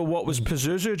 So what was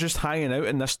Pazuzu just hanging out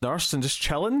in this nurse and just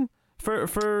chilling for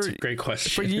That's a great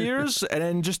question. for years, and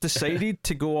then just decided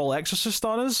to go all Exorcist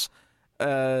on us?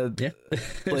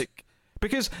 Like,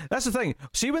 because that's the thing.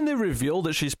 See, when they reveal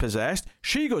that she's possessed,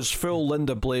 she goes full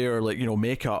Linda Blair, like, you know,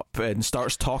 makeup, and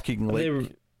starts talking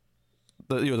like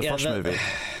the first movie.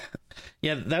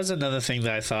 Yeah, that was another thing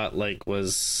that I thought like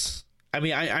was. I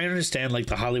mean, I understand like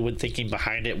the Hollywood thinking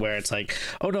behind it, where it's like,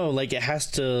 oh no, like it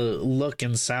has to look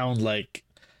and sound like,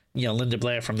 you know, Linda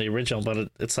Blair from the original, but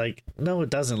it's like, no, it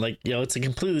doesn't. Like, you know, it's a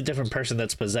completely different person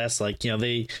that's possessed. Like, you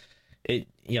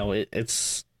know,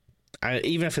 it's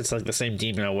even if it's like the same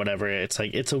demon or whatever, it's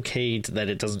like, it's okay that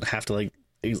it doesn't have to like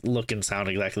look and sound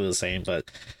exactly the same.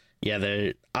 But yeah,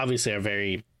 they obviously are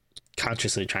very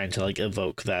consciously trying to like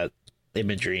evoke that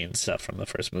imagery and stuff from the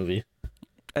first movie.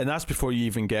 And that's before you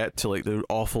even get to like the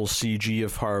awful CG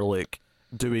of her like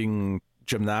doing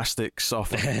gymnastics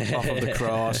off of the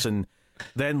cross, and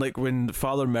then like when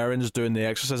Father Merrin's doing the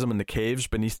exorcism in the caves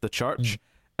beneath the church,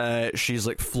 she's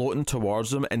like floating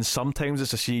towards them, and sometimes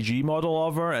it's a CG model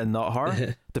of her and not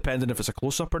her, depending if it's a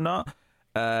close up or not.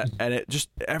 And it just,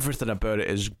 everything about it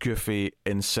is goofy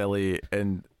and silly,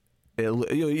 and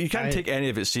you can't take any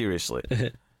of it seriously.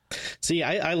 See,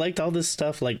 I liked all this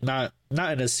stuff, like not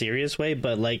in a serious way,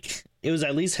 but like it was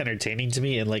at least entertaining to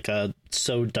me in like a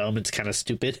so dumb it's kind of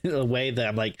stupid a way that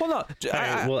I'm like, well, no,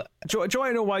 do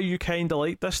I know why you kind of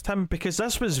like this, Tim? Because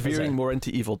this was veering more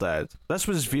into Evil Dead. This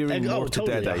was veering more to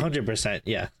totally, Deadite. 100%,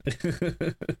 yeah.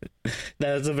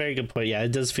 That's a very good point. Yeah,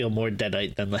 it does feel more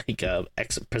Deadite than like a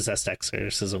possessed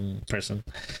exorcism person.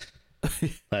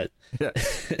 But yeah,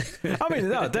 I mean,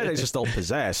 no, Deadites are still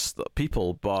possessed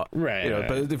people, but right, you know, right.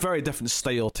 but a very different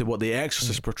style to what the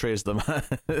Exorcist portrays them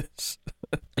as.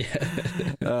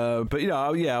 But you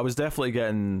know, yeah, I was definitely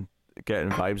getting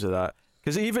vibes of that,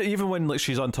 because even when like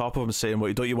she's on top of him saying,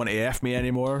 "What, don't you want to F me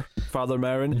anymore, Father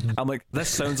Merrin?" I'm like, this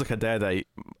sounds like a Deadite.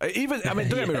 Even, I mean,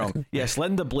 don't get me wrong. Yes,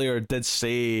 Linda Blair did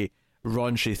say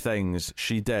raunchy things.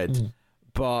 She did,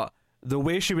 but the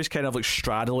way she was kind of like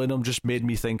straddling him just made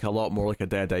me think a lot more like a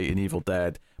Deadite in Evil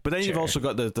Dead. But then you've also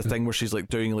got the thing where she's like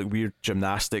doing like weird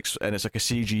gymnastics, and it's like a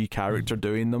CG character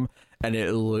doing them, and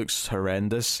it looks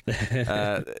horrendous.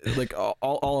 Like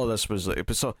all of this was like,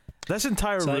 so this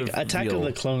entire like Attack of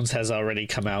the Clones has already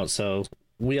come out, so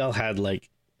we all had like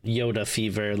Yoda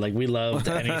fever. Like we loved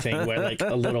anything where like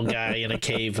a little guy in a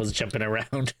cave was jumping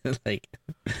around. Like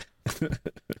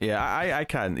yeah, I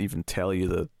can't even tell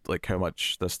you like how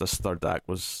much this third act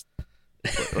was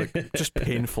like just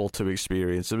painful to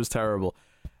experience. It was terrible.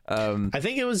 I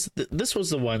think it was this was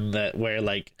the one that where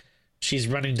like she's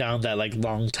running down that like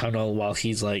long tunnel while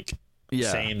he's like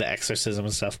saying the exorcism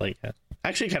and stuff like that. I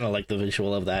actually kind of like the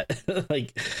visual of that.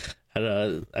 Like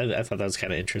I thought that was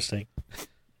kind of interesting.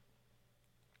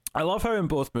 I love how in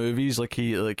both movies, like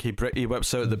he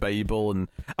whips out the Bible, and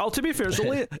to be fair,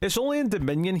 it's only in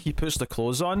Dominion he puts the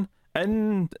clothes on.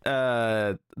 In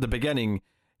the beginning,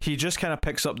 he just kind of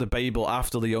picks up the Bible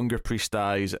after the younger priest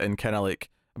dies and kind of like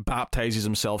baptizes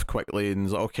himself quickly and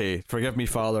is like, okay, forgive me,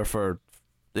 Father, for,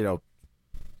 you know,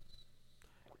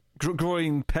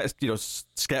 growing, you know,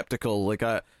 skeptical. Like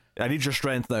I need your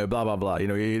strength now, blah blah blah. You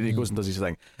know, he goes and does his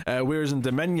thing. Whereas in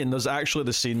Dominion, there's actually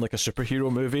the scene like a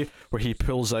superhero movie where he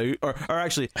pulls out, or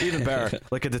actually even better,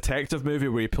 like a detective movie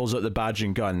where he pulls out the badge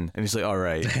and gun, and he's like, "All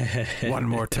right, one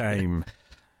more time,"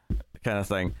 kind of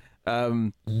thing.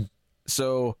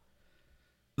 So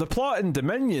the plot in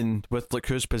Dominion with like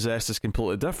who's possessed is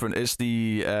completely different. It's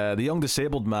the young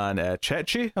disabled man,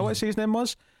 Chechi, I want to say his name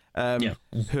was,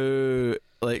 who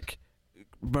like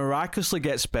miraculously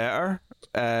gets better.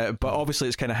 But obviously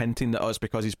it's kind of hinting that it's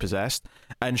because he's possessed,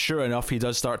 and sure enough he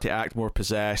does start to act more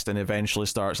possessed and eventually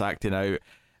starts acting out,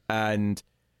 and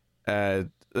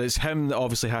it's him that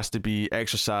obviously has to be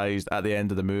exorcised at the end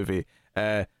of the movie.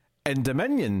 In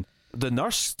Dominion, the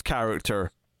nurse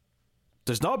character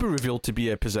does not be revealed to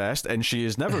be possessed, and she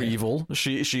is never evil.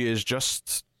 She is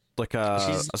just like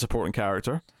a supporting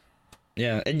character.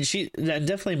 Yeah, and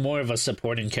definitely more of a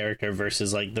supporting character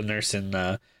versus like the nurse in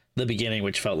the beginning,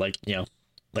 which felt like, you know,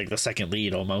 like the second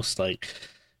lead almost. Like,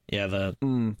 yeah, the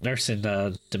nurse in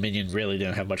Dominion really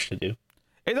didn't have much to do.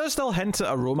 It does still hint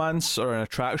at a romance or an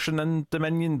attraction in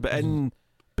Dominion, but in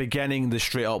beginning they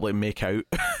straight up like make out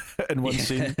in one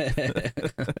scene.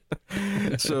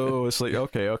 So it's like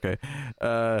okay.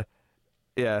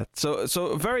 Yeah,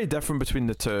 so very different between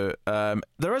the two.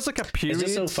 There is like a period.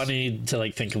 It's just so funny to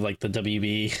like think of like the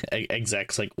WB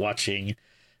execs like watching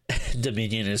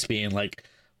Dominion as being like,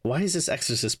 why is this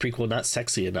Exorcist prequel not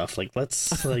sexy enough? Like,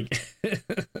 let's like.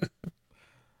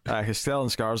 Stellan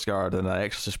Skarsgård and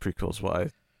Exorcist prequel is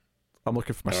what I'm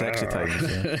looking for my sexy times.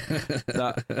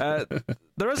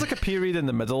 There is like a period in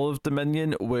the middle of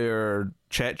Dominion where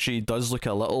Chechi does look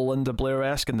a little Linda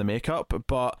Blair-esque in the makeup,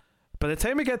 but by the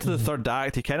time we get to the third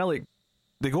act, he kind of like,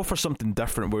 they go for something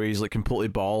different where he's like completely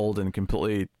bald and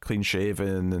completely clean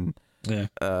shaven, and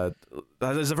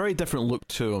there's a very different look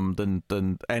to him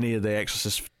than any of the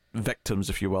Exorcist victims,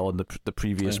 if you will, in the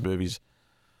previous movies.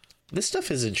 This stuff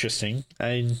is interesting.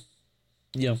 I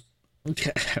mean,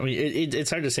 it's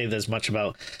hard to say there's much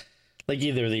about like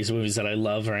either of these movies that I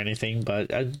love or anything,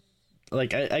 but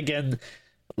again,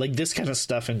 like this kind of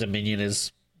stuff in Dominion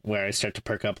is where I start to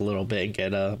perk up a little bit and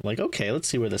get like, okay, let's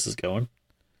see where this is going.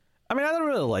 I mean, I don't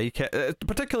really like it,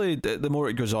 particularly the more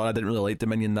it goes on. I didn't really like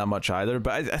Dominion that much either,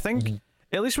 but I think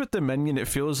at least with Dominion, it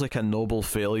feels like a noble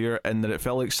failure, and that it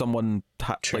felt like someone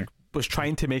was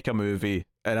trying to make a movie,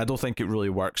 and I don't think it really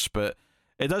works, but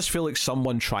it does feel like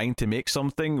someone trying to make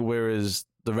something, whereas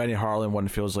the Rennie Harlin one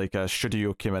feels like a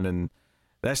studio came in and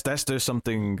let's do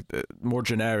something more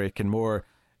generic and more,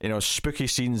 spooky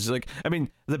scenes. Like, I mean,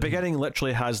 the beginning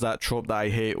literally has that trope that I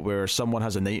hate, where someone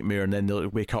has a nightmare and then they'll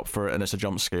wake up for it and it's a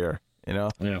jump scare.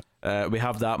 We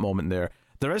have that moment there.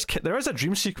 There is a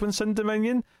dream sequence in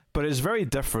Dominion, but it's very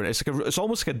different. It's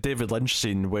almost like a David Lynch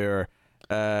scene where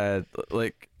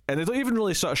and they don't even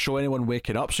really sort of show anyone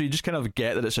waking up, so you just kind of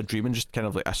get that it's a dream and just kind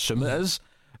of like assume it is.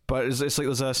 But it's like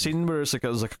there's a scene where it's like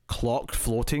a clock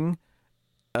floating,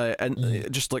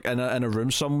 and just like in a room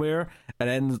somewhere, and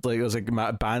then like there's like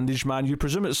a bandaged man. You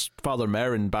presume it's Father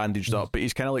Merrin bandaged up, but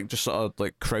he's kind of like just sort of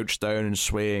like crouched down and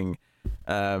swaying.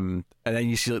 And then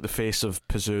you see like the face of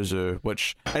Pazuzu,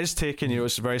 which is taken.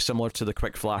 It's very similar to the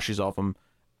quick flashes of him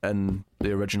in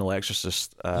the original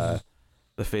Exorcist.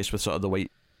 The face with sort of the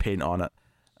white paint on it.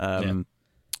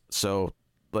 So,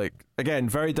 like, again,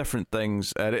 very different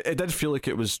things. It did feel like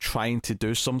it was trying to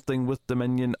do something with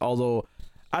Dominion, although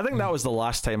I think that was the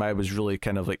last time I was really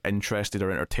kind of like interested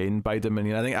or entertained by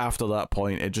Dominion. I think after that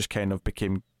point, it just kind of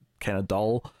became kind of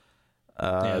dull.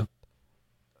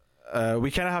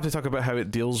 We kind of have to talk about how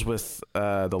it deals with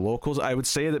the locals. I would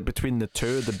say that between the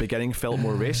two, the beginning felt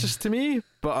more racist to me,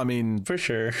 but I mean, for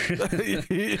sure,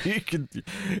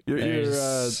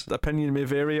 your opinion may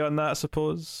vary on that, I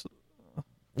suppose.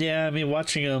 Yeah, I mean,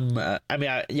 watching them,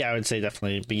 I would say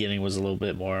definitely the beginning was a little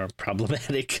bit more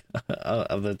problematic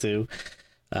of the two.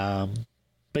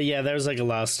 But yeah, there was like a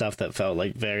lot of stuff that felt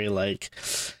like very like,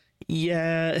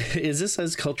 is this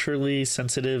as culturally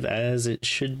sensitive as it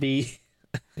should be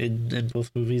in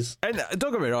both movies? And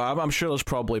don't get me wrong, I'm sure there's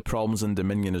probably problems in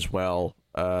Dominion as well.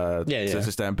 To this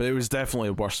extent, but it was definitely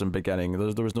worse than beginning.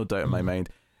 There was no doubt in my mind.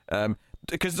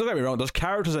 Because don't get me wrong, there's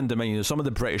characters in Dominion. Some of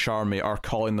the British Army are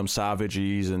calling them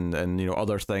savages and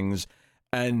other things,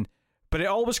 but it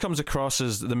always comes across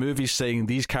as the movie saying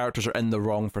these characters are in the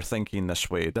wrong for thinking this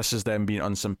way. This is them being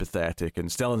unsympathetic, and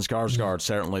Stellan Skarsgård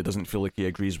certainly doesn't feel like he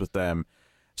agrees with them.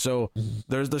 So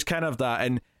there's kind of that,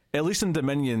 and at least in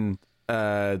Dominion,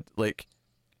 like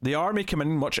the army come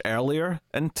in much earlier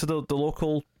into the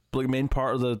local like main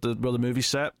part of the where the movie's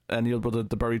set, and where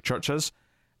the buried church is,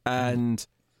 and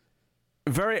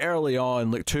very early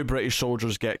on, like 2 British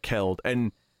soldiers get killed,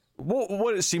 and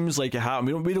what it seems like it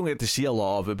happened, we don't get to see a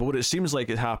lot of it, but what it seems like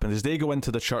it happened is they go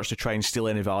into the church to try and steal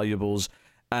any valuables,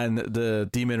 and the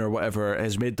demon or whatever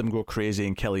has made them go crazy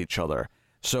and kill each other.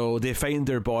 So they find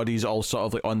their bodies all sort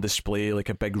of like on display, like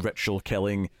a big ritual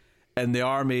killing, and the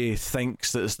army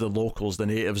thinks that it's the locals, the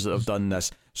natives, that have done this,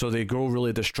 so they grow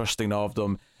really distrusting of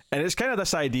them. And it's kind of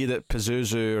this idea that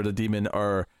Pazuzu or the demon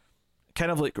are kind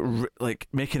of like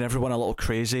making everyone a little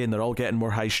crazy, and they're all getting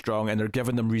more high strung, and they're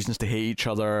giving them reasons to hate each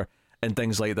other and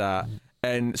things like that.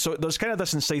 And so there's kind of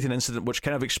this inciting incident which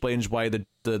kind of explains why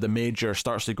the major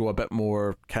starts to go a bit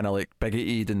more kind of like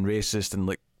bigoted and racist and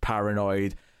like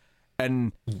paranoid.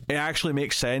 And it actually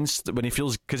makes sense that when he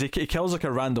feels, because he kills like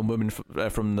a random woman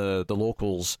from the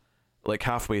locals like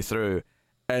halfway through,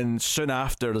 and soon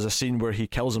after there's a scene where he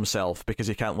kills himself because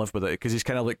he can't live with it, because he's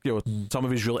kind of like, some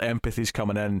of his real empathy's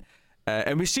coming in.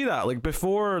 And we see that, like,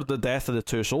 before the death of the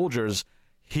 2 soldiers,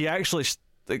 he actually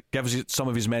gives some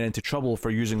of his men into trouble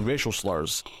for using racial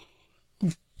slurs.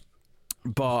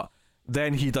 But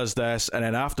then he does this, and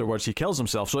then afterwards he kills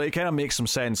himself. So it kind of makes some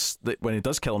sense that when he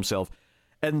does kill himself.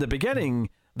 In the beginning,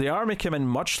 the army came in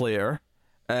much later.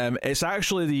 It's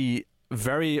actually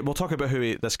we'll talk about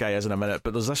who this guy is in a minute,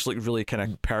 but there's this like really kind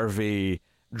of pervy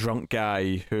drunk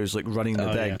guy who's like running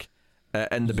the dig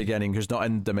in the beginning, who's not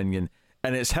in Dominion.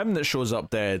 And it's him that shows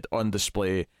up dead on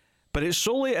display, but it's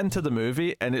so late into the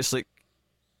movie, and it's like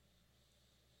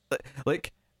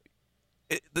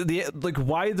like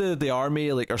why the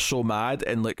army like are so mad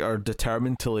and like are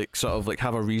determined to like sort of like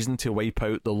have a reason to wipe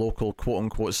out the local quote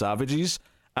unquote savages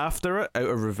after it out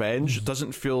of revenge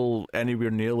doesn't feel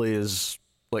anywhere nearly as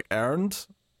like earned.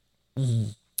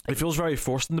 It feels very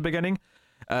forced in the beginning,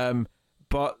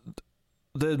 but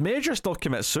the major still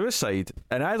commits suicide,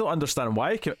 and I don't understand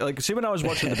why. Like, see, when I was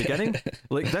watching the beginning,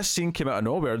 like this scene came out of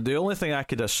nowhere. The only thing I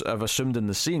could have assumed in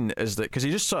the scene is that because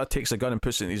he just sort of takes a gun and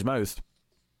puts it in his mouth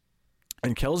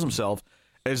and kills himself,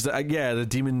 is that yeah, the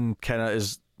demon kind of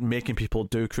is making people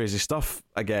do crazy stuff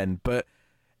again. But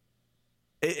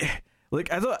it,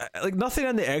 like, I don't like nothing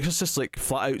in The Exorcist like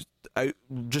flat out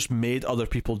just made other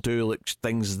people do like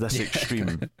things this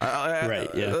extreme. Right,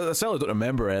 yeah. I certainly don't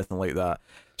remember anything like that.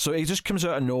 So it just comes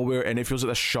out of nowhere and it feels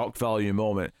like a shock value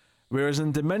moment. Whereas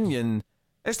in Dominion,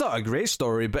 it's not a great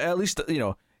story, but at least, you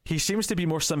know, he seems to be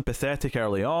more sympathetic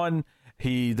early on.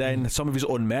 He then, some of his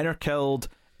own men are killed,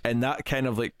 and that kind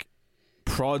of like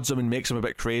prods him and makes him a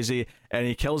bit crazy, and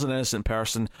he kills an innocent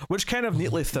person, which kind of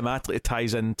neatly thematically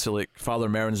ties into like Father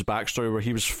Merrin's backstory where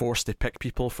he was forced to pick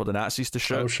people for the Nazis to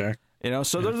shoot. Oh, sure. You know,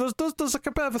 so there's like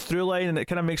a bit of a through line, and it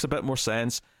kind of makes a bit more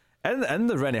sense. In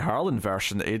the Rennie Harlan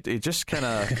version, he just kind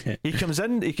of he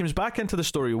comes back into the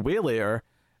story way later,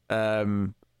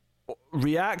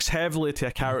 reacts heavily to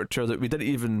a character that we didn't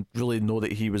even really know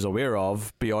that he was aware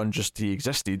of beyond just he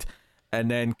existed,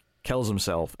 and then kills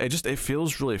himself. It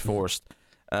feels really forced.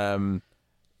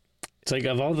 It's like,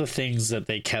 of all the things that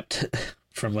they kept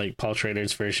from like Paul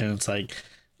Schrader's version, it's like,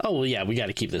 oh well, yeah, we got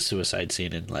to keep the suicide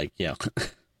scene in, like, yeah.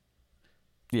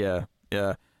 Yeah.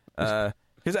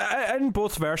 Because in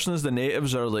both versions, the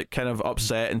natives are like kind of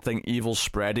upset and think evil's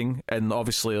spreading, and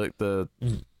obviously like the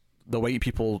white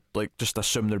people like just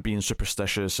assume they're being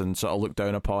superstitious and sort of look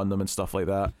down upon them and stuff like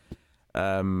that.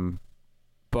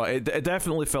 But it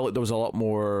definitely felt like there was a lot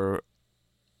more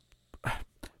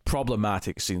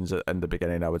problematic scenes in the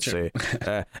beginning, I would say,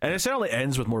 and it certainly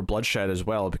ends with more bloodshed as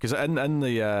well. Because in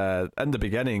the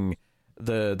beginning,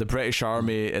 the British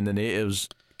Army and the natives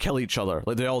kill each other,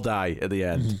 like they all die at the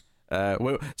end.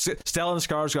 Stellan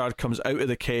Skarsgård comes out of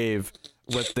the cave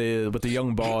with the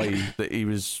young boy that he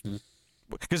was,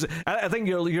 because I think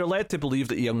you're led to believe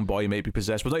that the young boy might be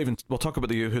possessed. We'll talk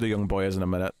about who the young boy is in a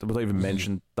minute. We'll not even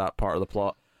mention that part of the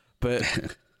plot. But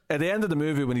at the end of the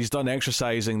movie, when he's done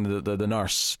exorcising the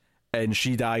nurse and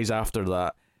she dies after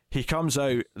that, he comes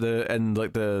out and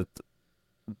like the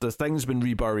thing's been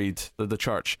reburied, the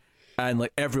church, and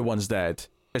like everyone's dead.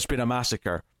 It's been a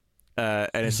massacre.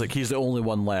 And it's like he's the only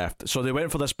one left. So they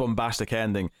went for this bombastic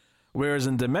ending. Whereas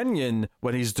in Dominion,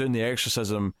 when he's doing the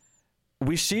exorcism,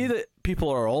 we see that people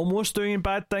are almost doing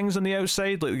bad things on the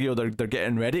outside. Like, you know, they're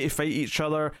getting ready to fight each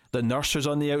other. The nurse who's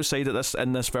on the outside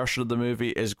in this version of the movie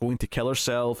is going to kill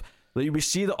herself. Like, we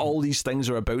see that all these things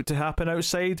are about to happen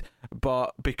outside,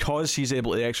 but because he's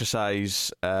able to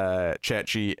exorcise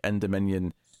Chechi in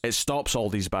Dominion, it stops all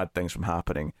these bad things from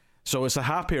happening. So it's a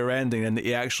happier ending, and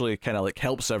he actually kind of like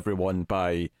helps everyone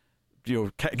by, you know,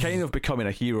 kind of becoming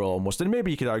a hero almost. And maybe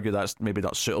you could argue that's maybe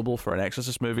not suitable for an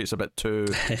Exorcist movie. It's a bit too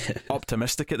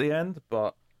optimistic at the end,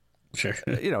 but sure,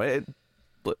 you know, I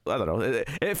don't know.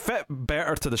 It fit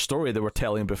better to the story they were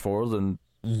telling before than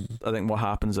I think what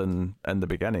happens in the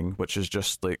beginning, which is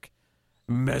just like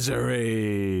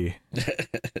misery.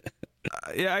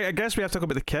 Yeah, I guess we have to talk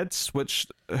about the kids,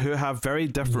 who have very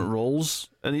different roles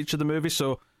in each of the movies.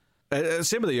 So.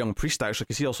 Same with the young priest, actually,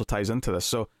 because he also ties into this.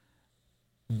 So,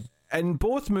 in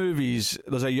both movies,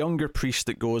 there's a younger priest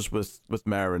that goes with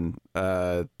Merrin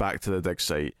back to the dig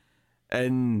site.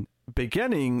 In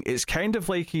beginning, it's kind of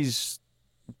like he's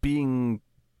being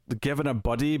given a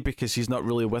buddy because he's not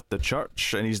really with the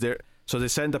church, and he's there. So they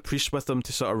send a priest with him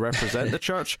to sort of represent the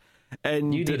church.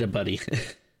 And you need a buddy.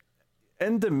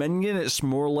 In Dominion, it's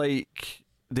more like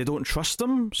they don't trust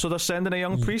him, so they're sending a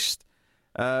young priest.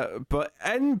 But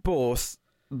in both,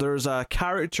 there's a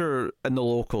character in the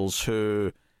locals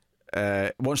who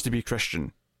wants to be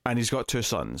Christian, and he's got two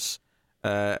sons.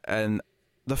 And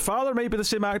the father might be the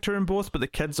same actor in both, but the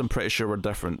kids, I'm pretty sure, were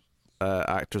different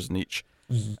actors in each.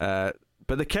 But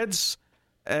the kids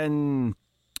in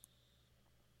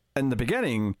the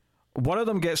beginning, one of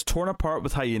them gets torn apart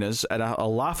with hyenas in a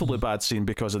laughably bad scene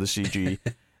because of the CG,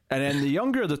 and then the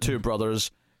younger of the two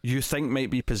brothers, you think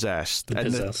might be possessed.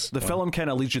 The film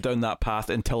kind of leads you down that path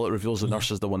until it reveals the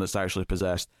nurse is the one that's actually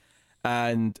possessed.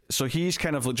 And so he's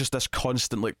kind of like just this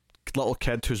constant like little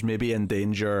kid who's maybe in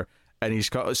danger, and he's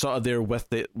got sort of there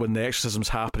with it when the exorcism's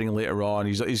happening later on.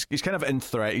 He's kind of in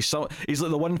threat. He's like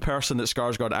the one person that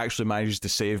Skarsgård actually manages to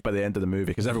save by the end of the movie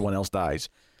because everyone else dies.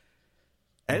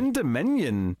 In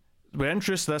Dominion, we're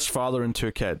introduced to this father and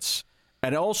two kids,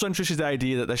 And it also introduces the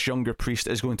idea that this younger priest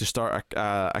is going to start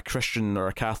a Christian or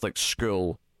a Catholic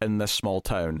school in this small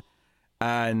town.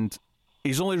 And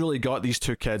he's only really got these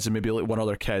 2 kids and maybe like one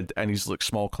other kid in his like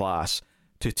small class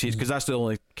to teach, because that's the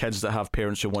only kids that have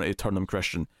parents who want to turn them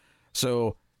Christian.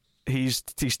 So he's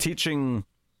teaching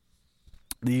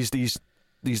these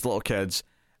little kids,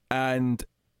 and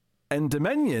in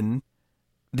Dominion,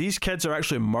 these kids are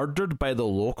actually murdered by the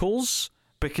locals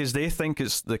because they think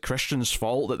it's the Christians'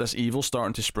 fault that this evil's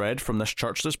starting to spread from this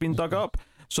church that's been dug up.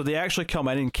 So they actually come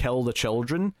in and kill the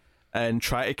children and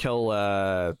try to kill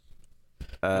the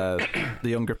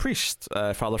younger priest,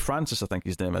 Father Francis, I think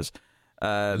his name is.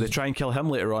 They try and kill him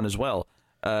later on as well.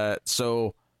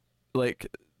 So, like,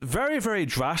 very, very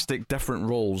drastic different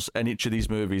roles in each of these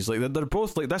movies. Like, they're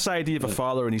both, like, this idea of a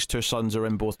father and his 2 sons are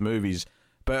in both movies,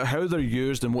 but how they're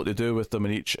used and what they do with them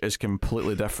in each is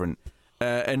completely different.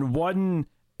 In one,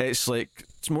 it's like,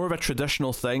 it's more of a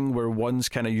traditional thing where one's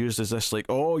kind of used as this, like,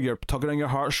 oh, you're tugging on your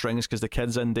heartstrings because the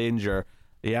kid's in danger.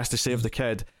 He has to save the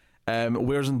kid.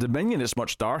 Whereas in Dominion, it's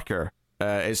much darker.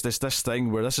 It's this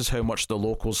thing where this is how much the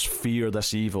locals fear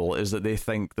this evil, is that they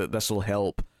think that this will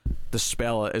help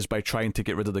dispel it, is by trying to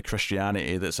get rid of the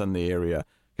Christianity that's in the area,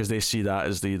 because they see that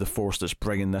as the force that's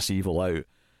bringing this evil out.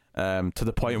 To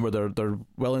the point where they're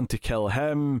willing to kill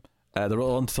him. They're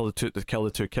willing to kill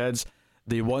the 2 kids.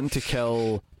 They want to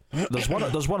kill. There's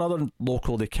one other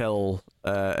local they kill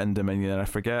in Dominion, and I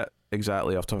forget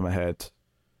exactly off the top of my head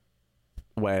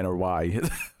when or why,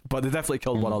 but they definitely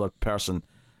killed one other person.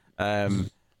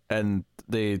 And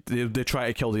they try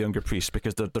to kill the younger priest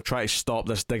because they're trying to stop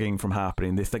this digging from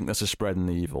happening. They think this is spreading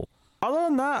the evil. Other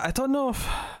than that, I don't know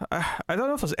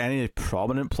if there's any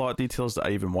prominent plot details that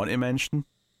I even want to mention.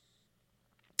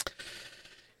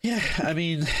 Yeah, I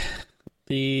mean,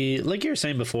 like you were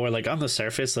saying before, like on the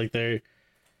surface, like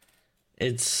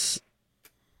it's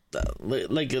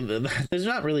like there's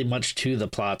not really much to the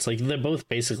plots. Like they're both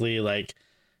basically like,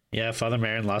 yeah, Father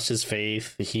Merrin lost his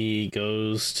faith. He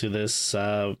goes to this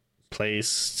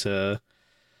place to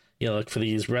look for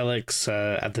these relics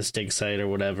at this dig site or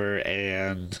whatever,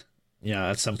 and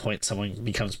at some point someone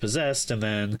becomes possessed, and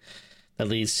then that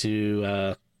leads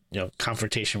to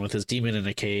confrontation with his demon in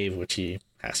a cave, which he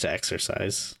has to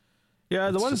exorcise.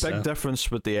 Yeah, the one big difference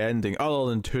with the ending, other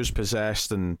than who's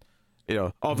possessed, and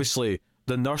obviously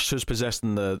the nurse who's possessed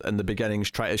in the beginnings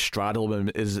try to straddle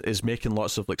him is making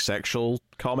lots of like sexual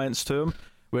comments to him,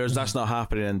 whereas that's not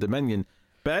happening in Dominion.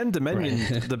 But in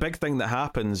Dominion, the big thing that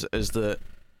happens is that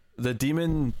the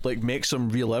demon like makes him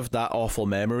relive that awful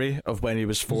memory of when he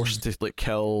was forced to like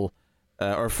kill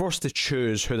or forced to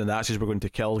choose who the Nazis were going to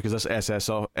kill, because this SS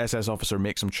officer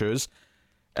makes him choose.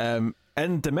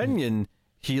 In Dominion,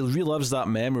 he relives that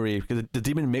memory because the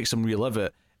demon makes him relive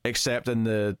it. Except in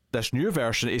this new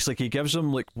version, it's like he gives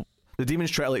him like the demons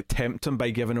try to like tempt him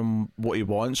by giving him what he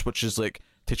wants, which is like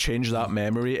to change that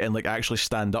memory and like actually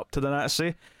stand up to the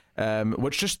Nazi,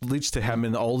 which just leads to him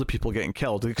and all the people getting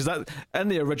killed. Because that in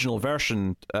the original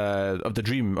version of the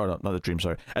dream, or not the dream,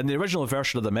 sorry, in the original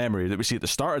version of the memory that we see at the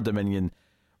start of Dominion,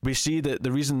 we see that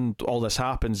the reason all this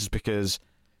happens is because,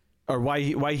 or why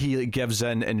he like, gives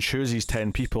in and chooses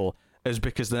 10 people is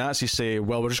because the Nazis say,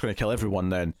 well, we're just going to kill everyone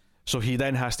then. So he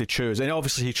then has to choose, and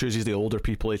obviously he chooses the older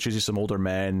people. He chooses some older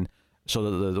men, so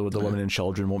that the women and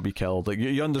children won't be killed. Like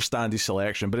you understand his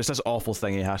selection, but it's this awful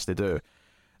thing he has to do.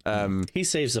 He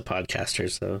saves the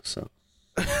podcasters though. So,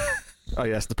 oh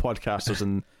yes, the podcasters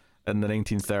in the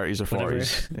 1930s or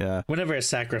 40s. Yeah. Whenever a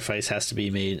sacrifice has to be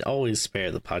made, always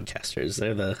spare the podcasters.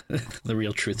 They're the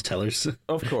real truth tellers.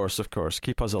 Of course.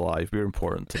 Keep us alive. We're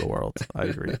important to the world. I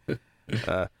agree.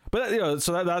 But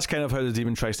so that's kind of how the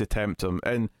demon tries to tempt him,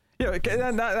 and.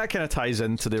 That kind of ties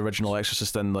into the original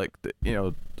Exorcist, and like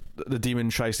the demon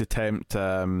tries to tempt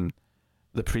the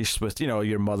priest with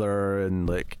your mother, and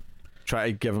like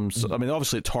try to give him. I mean,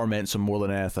 obviously it torments him more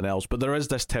than anything else, but there is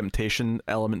this temptation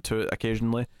element to it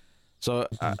occasionally. So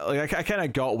I kind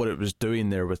of got what it was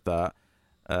doing there with that.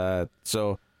 It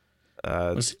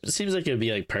seems like it would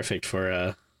be like perfect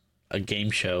for a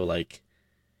game show, like.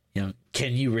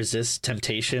 Can you resist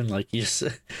temptation? Like you just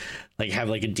like have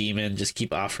like a demon just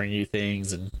keep offering you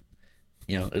things, and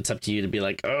it's up to you to be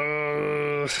like,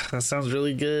 oh, that sounds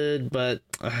really good, but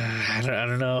I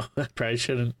don't know. I probably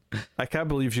shouldn't. I can't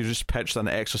believe you just pitched an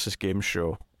Exorcist game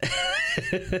show.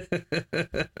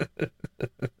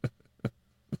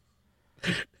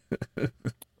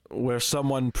 Where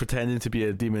someone pretending to be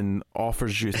a demon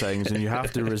offers you things, and you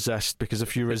have to resist, because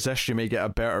if you resist, you may get a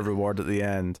better reward at the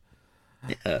end.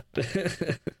 Yeah.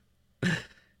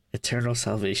 Eternal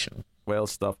salvation. Well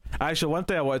stuff. Actually, one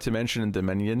thing I wanted to mention in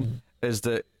Dominion is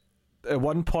that at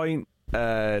one point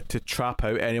to trap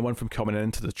out anyone from coming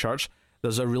into the church,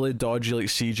 there's a really dodgy like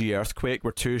CG earthquake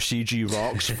where 2 CG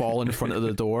rocks fall in front of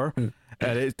the door, and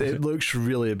it looks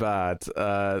really bad.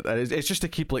 And it's just to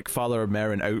keep like Father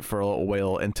Merrin out for a little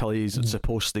while until he's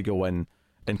supposed to go in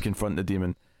and confront the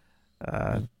demon.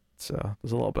 So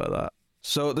there's a little bit of that.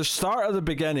 So the start of the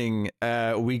beginning,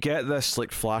 we get this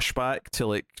like flashback to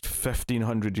like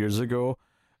 1500 years ago,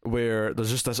 where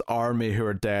there's just this army who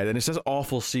are dead, and it's this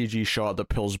awful CG shot that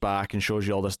pulls back and shows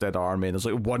you all this dead army, and there's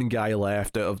like one guy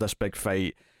left out of this big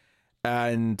fight.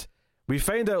 And we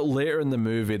find out later in the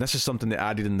movie, and this is something they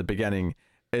added in the beginning,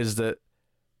 is that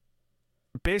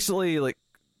basically like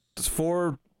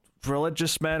 4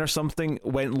 religious men or something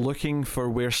went looking for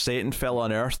where Satan fell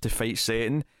on Earth to fight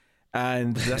Satan,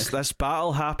 and this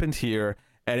battle happened here,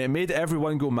 and it made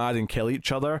everyone go mad and kill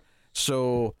each other.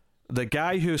 So the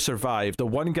guy who survived, the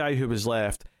one guy who was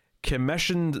left,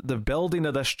 commissioned the building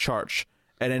of this church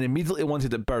and then immediately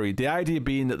wanted it buried. The idea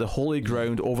being that the holy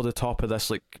ground over the top of this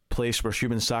like place where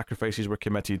human sacrifices were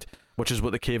committed, which is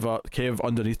what the cave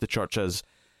underneath the church is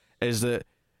that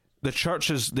the church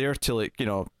is there to like, you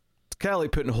know, kind of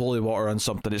like putting holy water on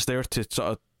something. It's there to sort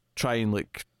of try and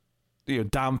like, you know,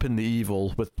 dampen the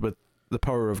evil with the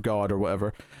power of God or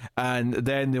whatever, and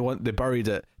then they buried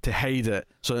it to hide it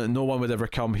so that no one would ever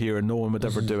come here and no one would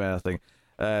ever do anything.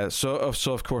 So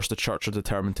of course the church are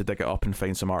determined to dig it up and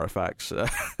find some artifacts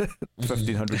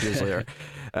 1500 years later.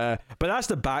 But that's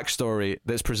the backstory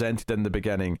that's presented in the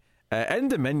beginning. In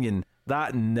Dominion,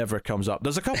 that never comes up.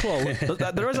 There's a couple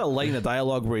of there is a line of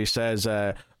dialogue where he says,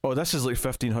 "Oh, this is like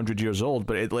 1500 years old,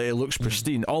 but it looks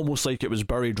pristine, almost like it was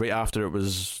buried right after it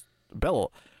was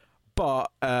built."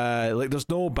 But like, there's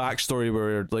no backstory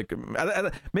where like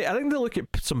I think they look at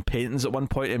some paintings at one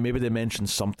point and maybe they mention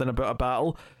something about a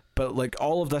battle, but like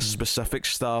all of this specific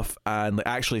stuff and like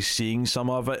actually seeing some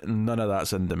of it, none of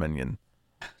that's in Dominion.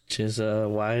 Which is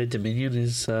why Dominion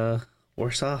is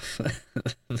worse off.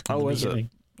 How is it?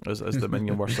 Is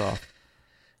Dominion worse off?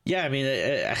 Yeah, I mean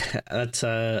that's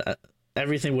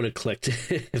everything would have clicked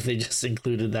if they just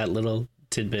included that little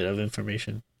tidbit of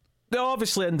information. Now,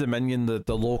 obviously, in Dominion,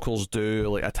 the locals do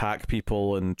like attack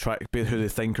people and try to be who they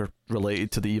think are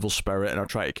related to the evil spirit and are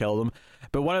trying to kill them.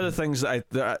 But one of the things that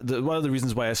one of the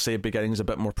reasons why I say beginning is a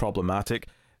bit more problematic,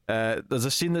 there's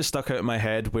a scene that stuck out in my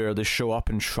head where they show up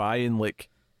and try and like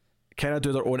kind of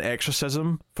do their own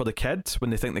exorcism for the kid when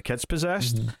they think the kid's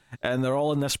possessed, and they're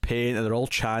all in this pain and they're all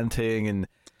chanting and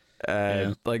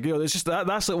like, you know, it's just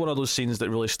that's like one of those scenes that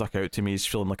really stuck out to me. It's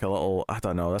feeling like a little, I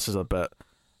don't know, this is a bit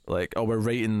like, oh, we're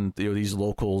rating, you know, these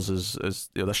locals as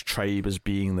you know, this tribe as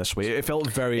being this way. It felt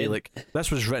very like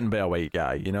this was written by a white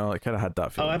guy, you know. It kind of had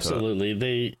that feeling. Oh,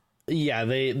 absolutely.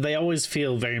 They always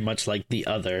feel very much like the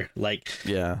other. Like,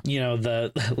 yeah, you know,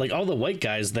 the like all the white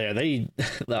guys there, they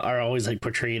are always like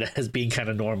portrayed as being kind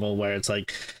of normal. Where it's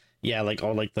like, yeah, like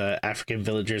all like the African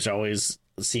villagers always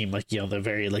seem like, you know, they're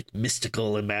very like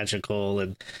mystical and magical,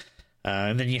 and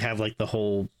then you have like the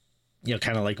whole, you know,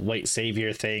 kind of like white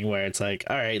savior thing where it's like,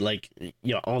 all right, like,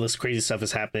 you know, all this crazy stuff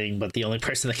is happening, but the only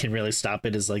person that can really stop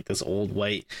it is like this old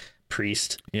white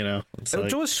priest, you know. It's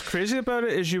like, what's crazy about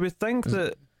it is you would think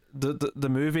that the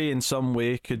movie in some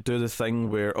way could do the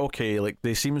thing where, okay, like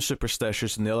they seem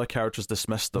superstitious and the other characters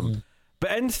dismiss them,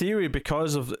 but in theory,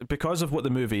 because of what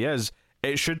the movie is,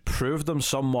 it should prove them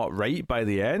somewhat right by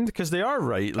the end, because they are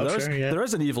right. There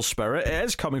is an evil spirit, it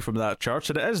is coming from that church,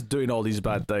 and it is doing all these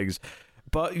bad things.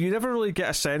 But you never really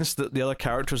get a sense that the other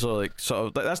characters are like sort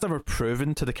of like, that's never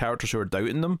proven to the characters who are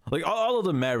doubting them. Like all of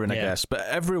them, Merrin, I guess, but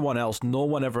everyone else, no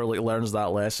one ever like learns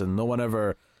that lesson. No one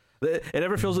ever. It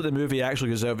never feels like the movie actually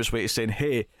goes out of its way to saying,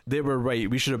 "Hey, they were right.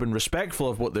 We should have been respectful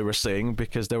of what they were saying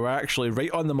because they were actually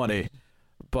right on the money."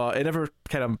 But it never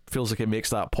kind of feels like it makes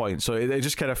that point. So it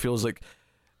just kind of feels like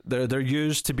they're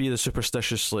used to be the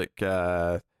superstitious, like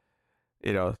you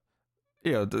know,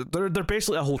 they're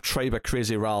basically a whole tribe of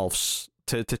crazy Ralphs.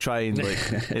 To try and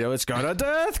like, you know, it's got a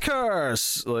death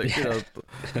curse, like, you know,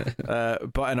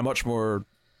 but in a much more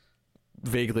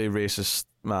vaguely racist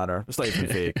manner. It's not even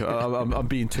vague. I'm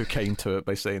being too kind to it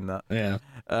by saying that. Yeah.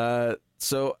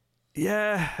 So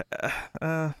yeah.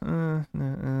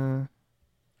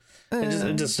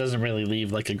 It just doesn't really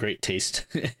leave like a great taste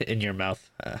in your mouth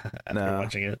after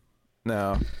watching it.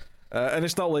 No. And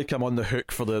it's not like I'm on the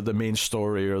hook for the main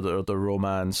story or the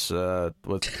romance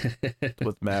with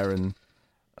Merrin.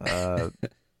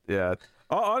 Yeah.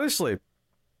 Honestly,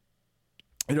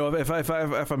 you know, if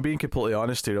I'm being completely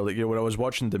honest here, like, you know, when I was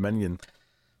watching Dominion,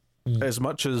 as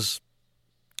much as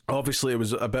obviously it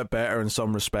was a bit better in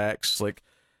some respects, like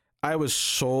I was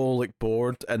so like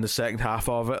bored in the second half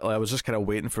of it. Like, I was just kind of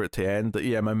waiting for it to end.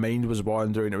 That my mind was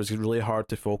wandering. It was really hard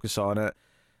to focus on it.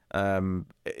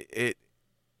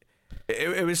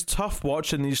 It was tough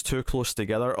watching these two close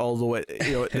together. Although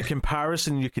the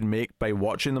comparison you can make by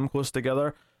watching them close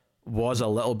together was a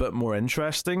little bit more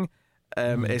interesting.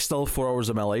 It's still 4 hours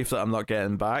of my life that I'm not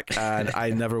getting back, and I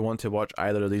never want to watch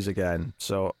either of these again.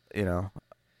 So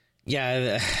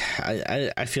Yeah,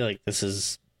 I feel like this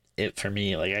is it for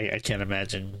me. Like I can't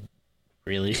imagine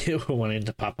really wanting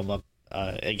to pop them up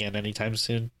again anytime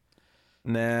soon.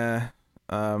 Nah.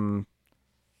 And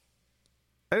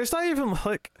it's not even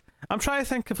like, I'm trying to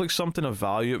think of like something of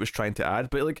value it was trying to add,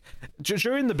 but like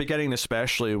during the beginning,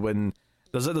 especially when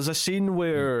there's a scene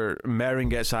where Merrin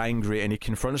gets angry and he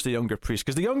confronts the younger priest,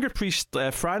 because the younger priest,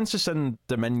 Francis in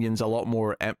Dominion's a lot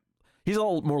more he's a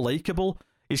lot more likable.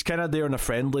 He's kind of there in a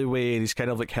friendly way, and he's kind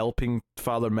of like helping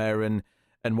Father Merrin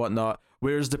and whatnot.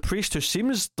 Whereas the priest, who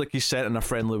seems like he's set in a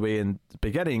friendly way in the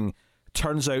beginning,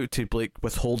 turns out to be like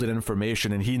withholding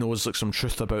information, and he knows like some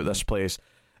truth about this place.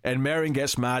 And Merrin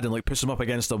gets mad and like puts him up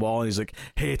against the wall, and he's like,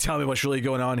 "Hey, tell me what's really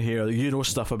going on here. Like, you know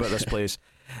stuff about this place."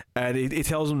 And he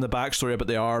tells him the backstory about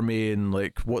the army and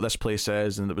like what this place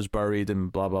is, and it was buried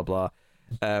and blah blah blah.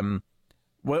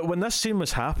 When this scene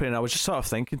was happening, I was just sort of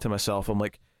thinking to myself, I'm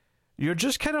like, you're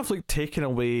just kind of like taking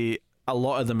away a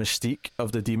lot of the mystique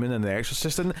of the demon and the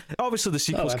Exorcist. And obviously the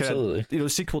sequel's kind of, the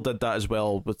sequel did that as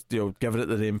well, with giving it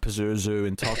the name Pazuzu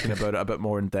and talking about it a bit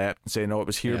more in depth and saying, oh, it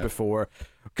was here before.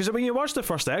 Because when you watch the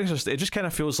first Exorcist, it just kind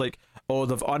of feels like, oh,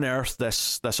 they've unearthed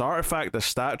this artifact, this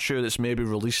statue that's maybe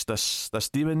released this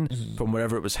demon from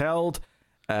wherever it was held,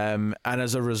 and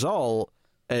as a result,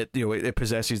 it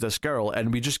possesses this girl,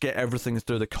 and we just get everything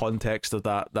through the context of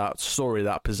that story,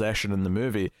 that possession in the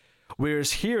movie.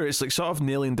 Whereas here, it's like sort of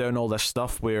nailing down all this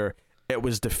stuff where it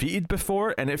was defeated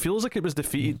before, and it feels like it was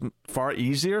defeated far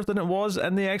easier than it was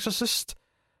in The Exorcist.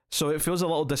 So it feels a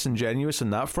little disingenuous in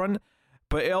that front.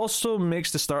 But it also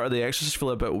makes the start of The Exorcist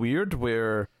feel a bit weird,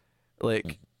 where,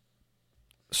 like...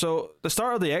 So, the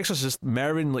start of The Exorcist,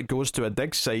 Merrin like goes to a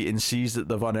dig site and sees that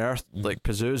they've unearthed, like,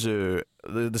 Pazuzu,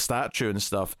 the statue and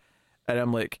stuff. And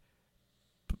I'm like...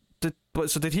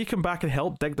 Did he come back and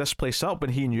help dig this place up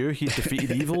when he knew he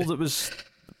defeated evil that was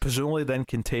presumably then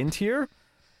contained here?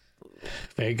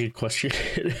 Very good question.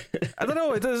 I don't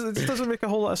know. It doesn't make a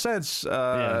whole lot of sense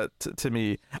to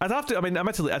me.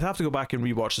 Admittedly, I'd have to go back and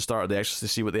rewatch the start of The Exorcist to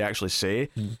see what they actually say.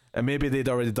 And maybe they'd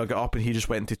already dug it up and he just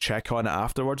went to check on it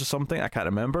afterwards or something. I can't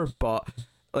remember. But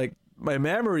like my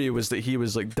memory was that he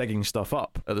was like digging stuff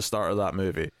up at the start of that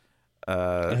movie.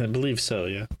 I believe so.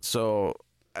 Yeah. So.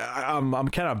 I'm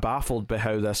kind of baffled by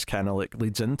how this kind of like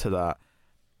leads into that,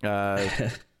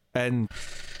 and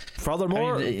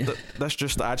furthermore, this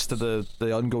just adds to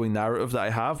the ongoing narrative that I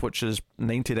have, which is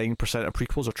 99% of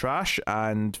prequels are trash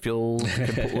and feel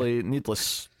completely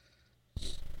needless.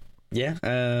 Yeah,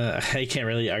 I can't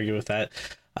really argue with that.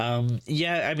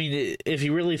 Yeah, I mean, if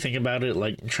you really think about it,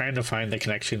 like trying to find the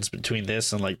connections between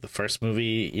this and like the first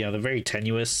movie, they're very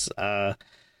tenuous.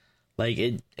 Like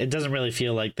it doesn't really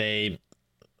feel like they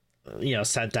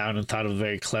sat down and thought of a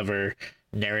very clever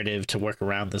narrative to work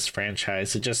around this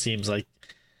franchise. It just seems like,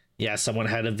 someone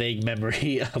had a vague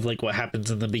memory of like what happens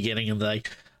in the beginning, and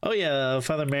like, oh yeah,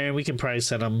 Father Merrin, we can probably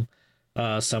send him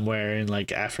somewhere in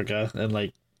like Africa and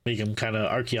like make him kind of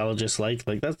archaeologist like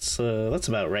that's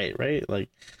about right, like,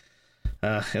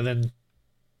 and then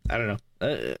I don't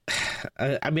know.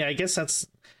 I mean, I guess that's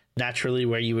naturally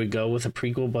where you would go with a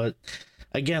prequel, but.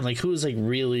 Again, like, who's, like,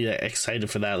 really excited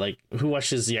for that? Like, who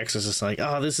watches The Exorcist and, like,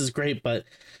 oh, this is great, but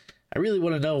I really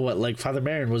want to know what, like, Father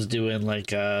Merrin was doing, like,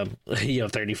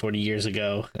 30, 40 years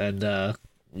ago and,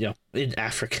 in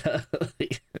Africa.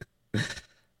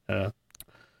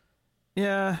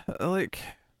 Yeah, like,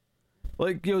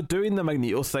 doing the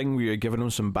Magneto thing where you're giving him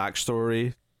some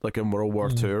backstory, like in World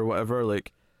War II or whatever,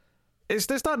 like,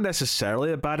 it's not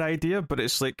necessarily a bad idea, but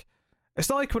it's, like, it's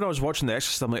not like when I was watching The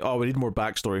Exorcist, I'm like, oh, we need more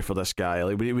backstory for this guy.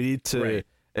 Like, we need to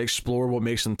explore what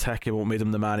makes him tick and what made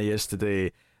him the man he is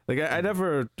today. Like, I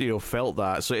never, felt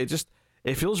that. So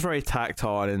it feels very tacked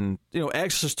on. And,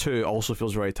 Exorcist 2 also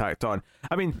feels very tacked on.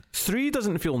 I mean, 3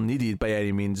 doesn't feel needed by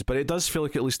any means, but it does feel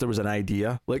like at least there was an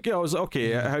idea. Like, I was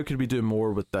okay, how could we do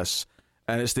more with this?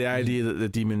 And it's the idea that the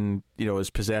demon, is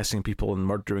possessing people and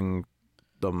murdering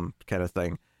them kind of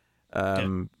thing.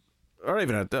 Or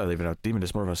even a demon,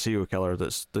 it's more of a serial killer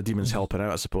that's the demon's helping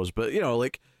out, I suppose. But,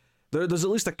 like, there's at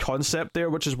least a concept there,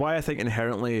 which is why I think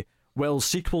inherently, well,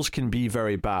 sequels can be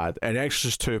very bad, and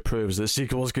Exorcist 2 proves that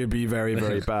sequels can be very,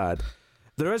 very bad.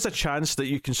 There is a chance that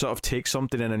you can sort of take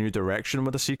something in a new direction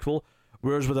with a sequel,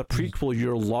 Whereas with a prequel,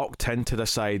 you're locked into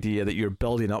this idea that you're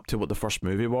building up to what the first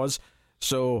movie was.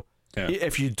 So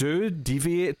if you do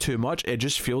deviate too much, it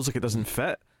just feels like it doesn't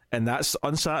fit, and that's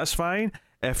unsatisfying.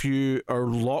 If you are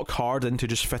locked hard into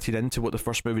just fitting into what the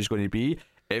first movie is going to be,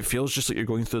 it feels just like you're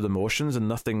going through the motions and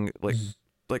nothing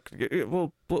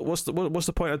well, what's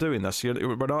the point of doing this?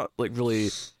 We're not like really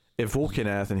evoking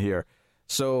anything here.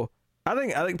 So I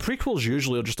think prequels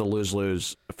usually are just a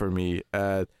lose-lose for me.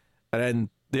 And then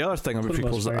the other thing about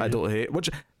prequels that I don't hate, which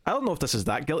I don't know if this is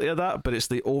that guilty of that, but it's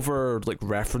the over like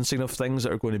referencing of things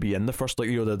that are going to be in the first, like,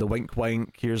 you know, the wink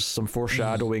wink, here's some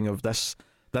foreshadowing of this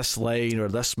line or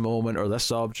this moment or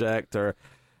this object, or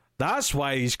that's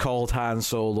why he's called Han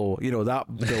Solo, you know, that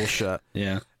bullshit.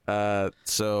 Yeah.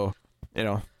 So, you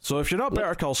know, so if you're not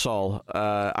Better Call Saul,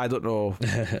 I don't know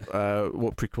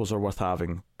what prequels are worth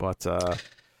having, but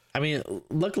I mean,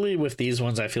 luckily with these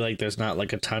ones, I feel like there's not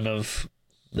like a ton of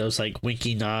those like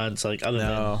winky nods, like other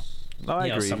than I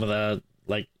agree. some of the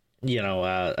like, you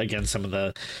know, again, some of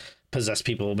the possessed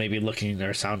people maybe looking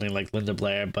or sounding like Linda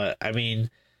Blair, but I mean,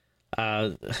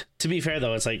 to be fair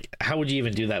though, it's like, how would you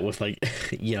even do that with like,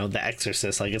 you know, The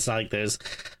Exorcist? Like, it's not like there's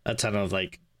a ton of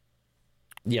like,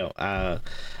 you know, I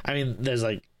mean, there's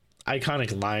like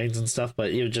iconic lines and stuff,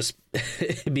 but it would just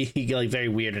be like very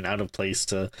weird and out of place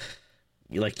to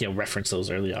like, you know, reference those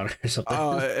early on or something.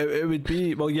 It would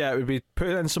be, well, yeah, it would be put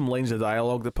in some lines of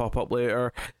dialogue that pop up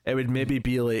later. It would maybe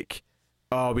be like,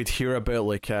 we'd hear about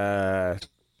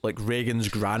like Reagan's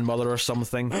grandmother or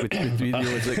something. We'd meet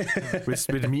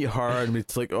her and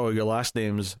we'd like, oh, your last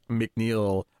name's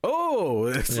McNeil. Oh,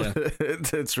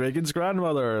 it's Reagan's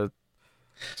grandmother.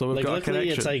 So we've like, got luckily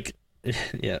a connection. it's like,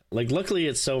 yeah, like luckily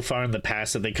it's so far in the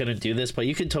past that they couldn't do this, but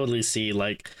you could totally see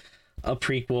like a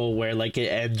prequel where like it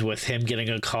ends with him getting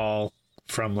a call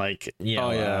from like, you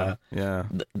know,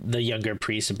 the younger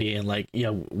priest and being like, you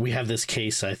know, we have this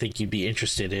case I think you'd be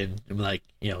interested in, and like,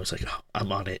 you know, it's like, oh,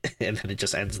 I'm on it, and then it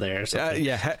just ends there or something.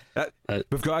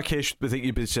 We've got a case we think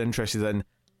you'd be interested in.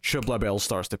 Shubla Bell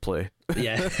starts to play.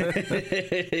 Yeah. If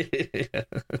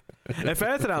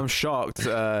anything, I'm shocked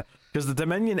because the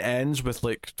Dominion ends with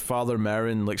like Father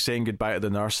Merrin like saying goodbye to the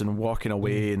nurse and walking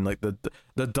away, and like the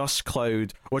dust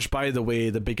cloud, which by the way,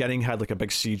 the beginning had like a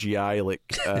big CGI like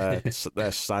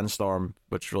sandstorm,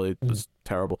 which really was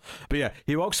terrible. But yeah,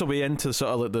 he walks away into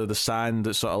sort of like the sand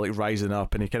that's sort of like rising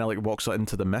up, and he kind of like walks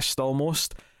into the mist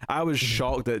almost. I was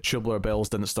shocked that Tubular Bells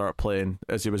didn't start playing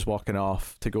as he was walking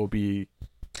off to go be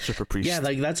Super Priest. Yeah,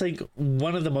 like that's like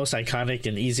one of the most iconic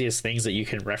and easiest things that you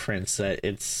can reference, that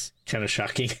it's kind of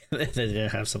shocking that they didn't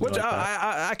have something like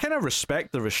that. I kind of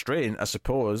respect the restraint, I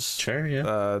suppose. Sure,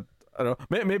 yeah. I don't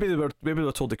know. Maybe they were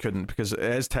told they couldn't because it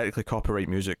is technically copyright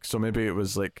music. So maybe it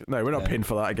was like, no, we're not paying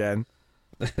for that again.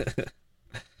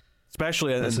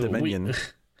 Especially in Dominion.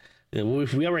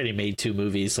 We already made 2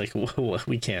 movies. Like,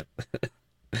 we can't.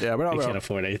 Yeah, we can't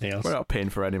afford anything else. We're not paying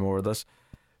for any more of this.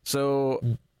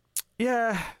 So,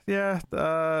 yeah.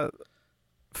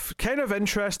 Kind of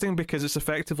interesting because it's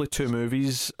effectively 2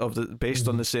 movies based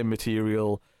on the same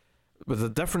material, with the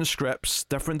different scripts,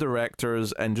 different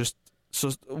directors, and just so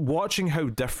watching how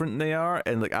different they are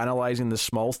and like analyzing the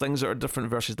small things that are different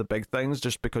versus the big things,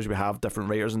 just because we have different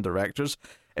writers and directors,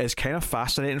 is kind of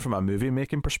fascinating from a movie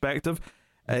making perspective.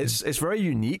 It's very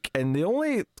unique, and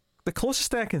the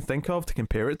closest thing I can think of to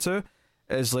compare it to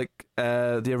is like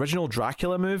the original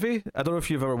Dracula movie. I don't know if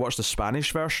you've ever watched the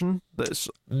Spanish version. That's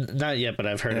not yet, but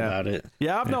I've heard about it.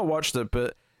 Yeah, I've not watched it,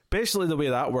 but basically the way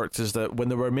that worked is that when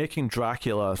they were making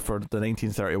Dracula for the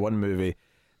 1931 movie,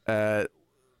 the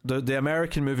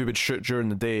American movie would shoot during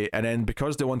the day, and then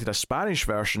because they wanted a Spanish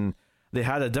version, they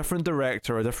had a different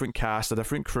director, a different cast, a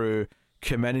different crew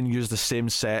come in and use the same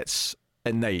sets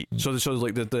at night. So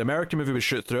like the American movie would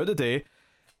shoot throughout the day,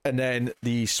 and then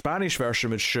the Spanish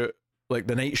version would shoot like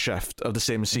the night shift of the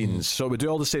same scenes. So it would do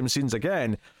all the same scenes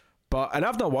again. And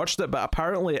I've not watched it, but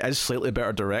apparently it is slightly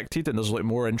better directed and there's like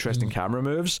more interesting camera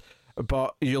moves.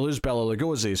 But you lose Bela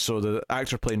Lugosi, so the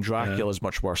actor playing Dracula is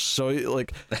much worse. So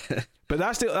like, but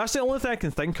that's the only thing I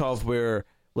can think of where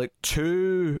like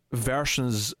 2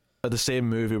 versions of the same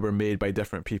movie were made by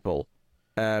different people.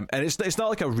 And it's not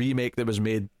like a remake that was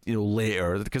made, you know,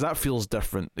 later, because that feels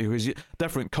different. Because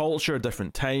different culture,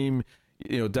 different time,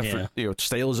 you know, different you know,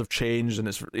 styles have changed, and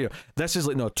it's, you know, this is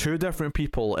like 2 different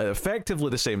people at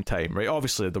effectively the same time, right?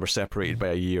 Obviously they were separated by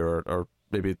a year or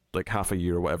maybe like half a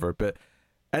year or whatever, but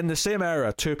in the same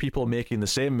era, 2 people making the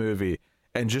same movie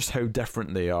and just how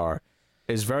different they are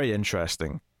is very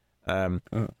interesting.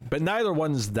 But neither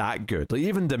one's that good. Like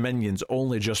even Dominion's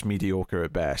only just mediocre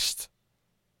at best.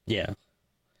 Yeah.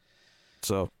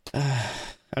 So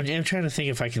I'm trying to think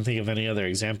if I can think of any other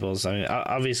examples. I mean,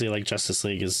 obviously, like Justice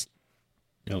League is,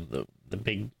 the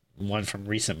big one from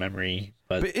recent memory,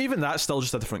 but even that's still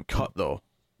just a different cut, though.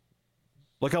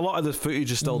 Like, a lot of the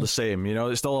footage is still the same,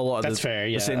 It's still a lot of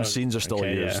the same scenes are still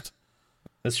used. Yeah.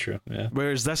 That's true, yeah.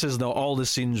 Whereas this is not, all the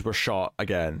scenes were shot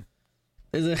again.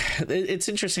 It's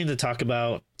interesting to talk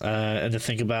about and to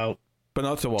think about. But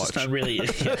not to watch. Just not really,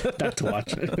 not to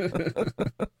watch.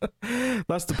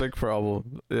 That's the big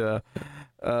problem, yeah.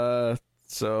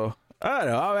 So, I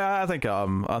don't know, I think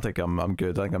I'm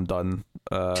good. I think I'm done.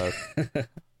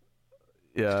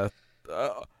 Yeah.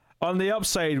 On the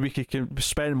upside, we could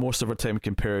spend most of our time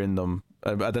comparing them.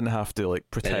 I didn't have to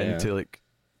pretend to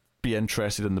be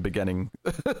interested in the beginning.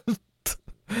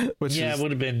 It would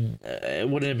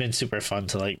have been super fun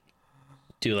to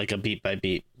do a beat by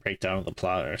beat breakdown of the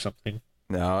plot or something.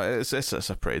 No, it's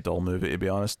a pretty dull movie, to be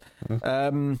honest.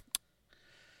 So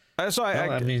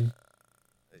I mean,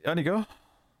 on you go.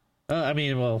 I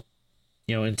mean, well,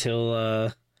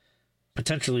 until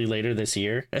potentially later this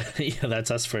year. That's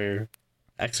us for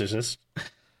Exorcist.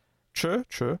 True.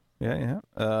 Yeah.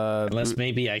 Unless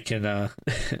maybe I can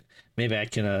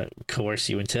coerce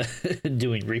you into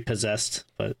doing Repossessed,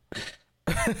 but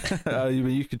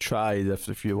you could try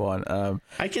if you want. I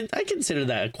consider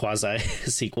that a quasi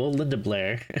sequel. Linda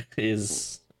Blair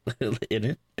is in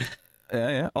it.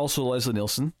 Yeah. Also Leslie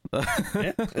Nielsen.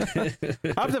 Yeah.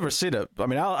 I've never seen it. I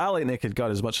mean, I like Naked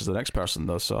Gun as much as the next person,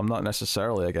 though, so I'm not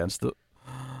necessarily against it.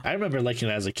 I remember liking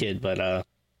it as a kid, but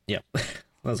yeah, that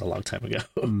was a long time ago.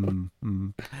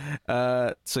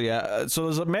 So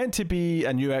there's meant to be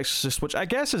a new Exorcist, which I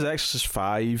guess is Exorcist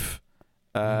 5,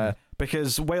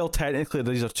 because while technically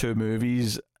these are two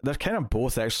movies, they're kind of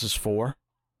both Exorcist 4.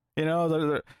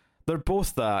 They're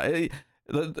both that.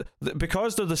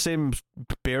 Because they're the same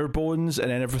bare bones and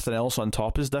then everything else on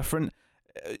top is different,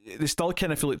 they still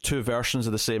kind of feel like two versions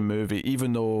of the same movie,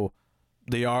 even though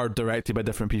they are directed by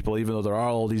different people, even though there are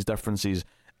all these differences.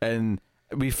 And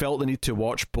we felt the need to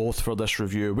watch both for this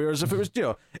review. Whereas if it was,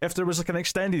 if there was an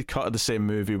extended cut of the same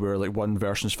movie where one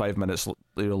version's 5 minutes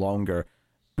longer,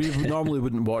 we normally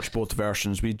wouldn't watch both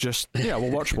versions. We just,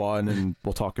 we'll watch one and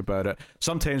we'll talk about it.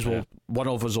 Sometimes one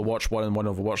of us will watch one and one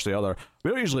of us will watch the other.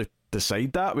 We don't usually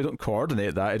decide that. We don't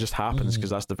coordinate that. It just happens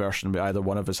because that's the version either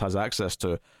one of us has access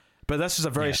to. But this is a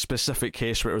very specific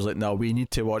case where it was no, we need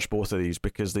to watch both of these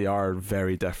because they are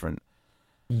very different.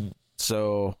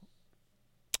 So,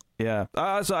 yeah.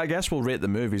 So I guess we'll rate the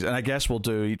movies, and I guess we'll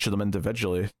do each of them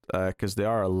individually because they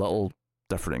are a little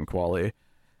different in quality.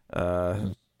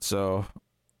 So,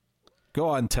 go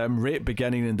on, Tim. Rate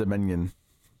Beginning and Dominion.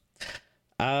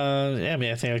 I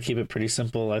mean, I think I'll keep it pretty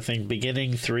simple. I think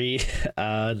Beginning 3,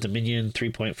 Dominion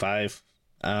 3.5.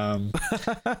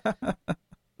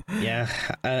 Yeah,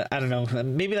 I don't know.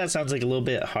 Maybe that sounds like a little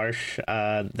bit harsh.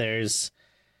 There's,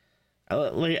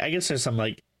 I guess there's some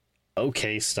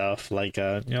okay stuff. I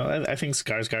think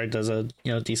Skarsgård does a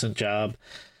decent job.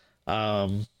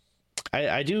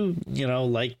 I do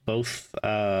like both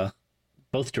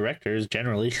directors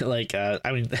generally. I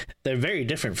mean, they're very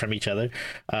different from each other.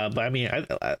 But I mean,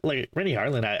 I like Rennie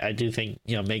Harlan. I do think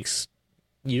makes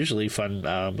usually fun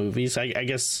movies. I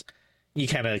guess you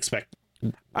kind of expect.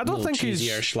 I don't think he's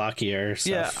schlockier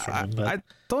stuff. From him, but I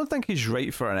don't think he's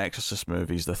right for an Exorcist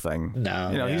movie. Is the thing.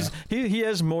 No, he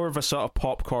is more of a sort of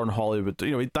popcorn Hollywood.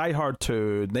 Die Hard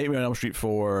 2, Nightmare on Elm Street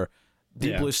 4,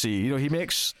 Deep Blue Sea. He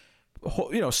makes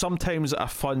sometimes a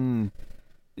fun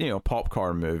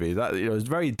popcorn movie that is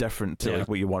very different to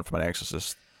what you want from an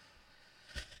Exorcist.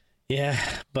 Yeah,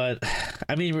 but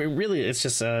I mean, really, it's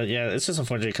just it's just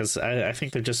unfortunate because I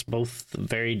think they're just both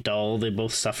very dull. They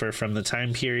both suffer from the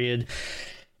time period.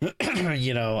 Just bad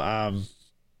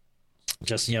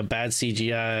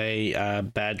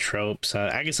CGI, bad tropes.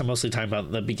 I guess I'm mostly talking about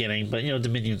the beginning, but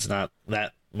Dominion's not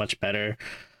that much better.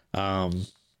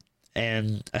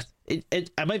 And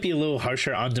I might be a little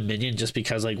harsher on Dominion just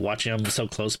because watching them so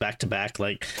close back to back,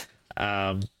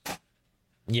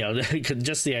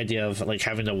 just the idea of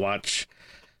having to watch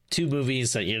two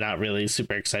movies that you're not really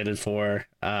super excited for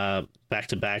back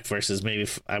to back versus maybe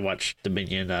if I watched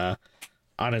Dominion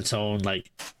on its own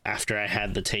after I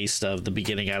had the taste of the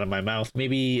beginning out of my mouth,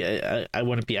 maybe I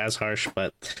wouldn't be as harsh.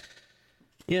 But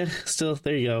yeah, still,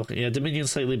 there you go. Yeah,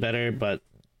 Dominion's slightly better, but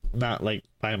not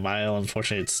by a mile.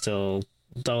 Unfortunately, it's still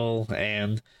dull,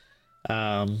 and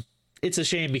it's a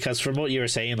shame because from what you were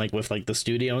saying with the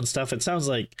studio and stuff, it sounds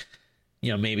like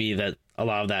maybe that a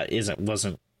lot of that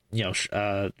wasn't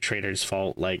Schrader's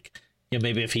fault.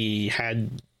 Maybe if he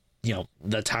had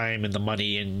the time and the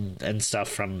money and stuff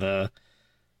from the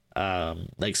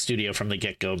studio from the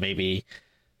get-go, maybe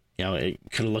it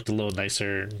could have looked a little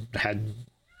nicer, had,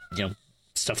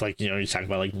 stuff like, you talk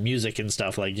about like music and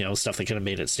stuff, like, stuff that could have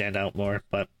made it stand out more.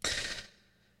 But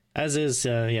as is,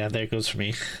 there it goes for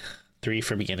me. 3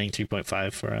 for beginning,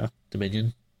 3.5 for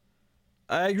Dominion.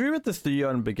 I agree with the 3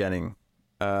 on beginning.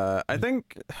 I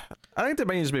think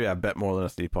Dominion's maybe a bit more than a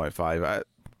 3.5.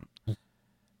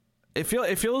 It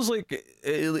feels like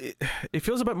it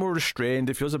feels a bit more restrained.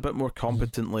 It feels a bit more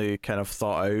competently kind of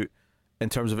thought out in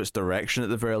terms of its direction at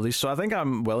the very least. So I think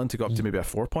I'm willing to go up to maybe a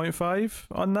 4.5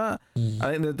 on that.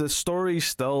 I think the story's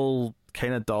still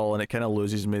kind of dull and it kind of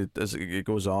loses me as it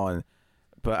goes on.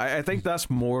 But I think that's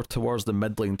more towards the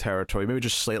middling territory, maybe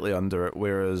just slightly under it.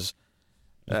 Whereas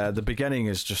the beginning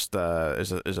is just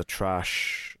is a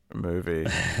trash movie.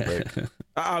 Like,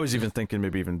 I was even thinking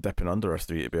maybe even dipping under a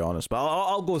 3, to be honest. But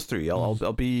I'll go 3.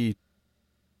 I'll be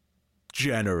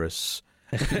generous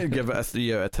and give it a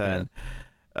 3 out of 10.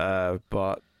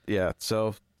 But yeah,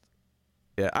 so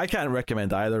yeah, I can't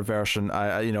recommend either version.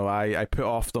 I put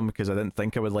off them because I didn't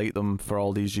think I would like them for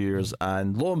all these years,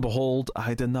 and lo and behold,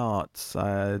 I did not.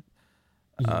 It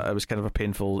was kind of a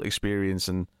painful experience,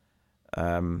 and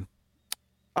I'm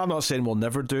not saying we'll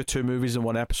never do 2 movies in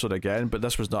one episode again, but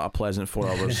this was not a pleasant 4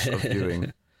 hours of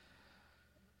viewing.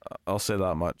 I'll say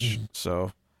that much.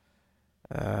 So,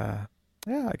 yeah,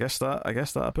 I guess that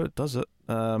about does it.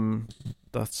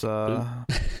 That's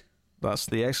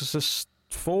The Exorcist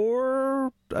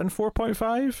 4 and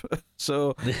 4.5.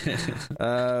 So,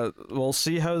 we'll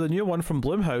see how the new one from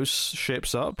Blumhouse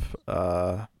shapes up.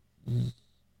 I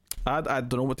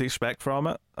don't know what to expect from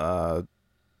it,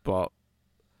 but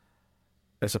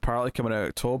it's apparently coming out in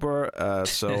October.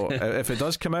 So if it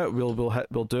does come out,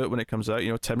 we'll do it when it comes out.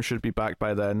 Tim should be back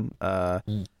by then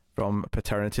from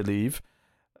paternity leave,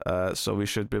 so we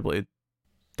should be able to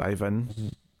dive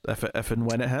in if and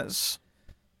when it hits.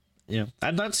 Yeah,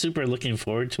 I'm not super looking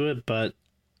forward to it, but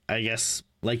I guess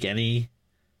like any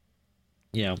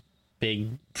big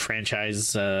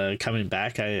franchise coming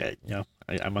back, I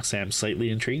must say I'm slightly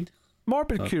intrigued.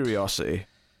 Morbid curiosity.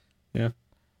 Yeah.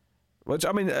 Which,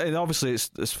 I mean, and obviously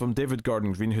it's from David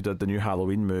Gordon Green, who did the new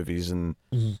Halloween movies, and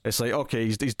it's like, okay,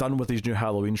 he's done with these new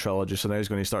Halloween trilogy, so now he's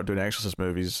going to start doing Exorcist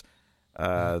movies.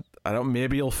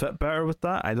 Maybe he'll fit better with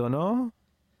that. I don't know.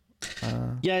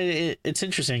 Yeah, it's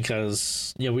interesting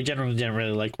because we generally didn't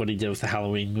really like what he did with the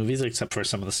Halloween movies, except for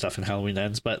some of the stuff in Halloween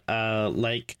Ends. But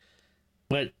Halloween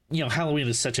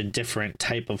is such a different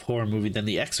type of horror movie than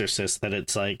The Exorcist that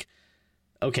it's like,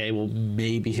 okay, well,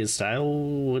 maybe his style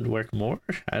would work more.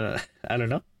 I don't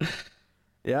know.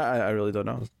 Yeah, I really don't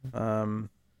know.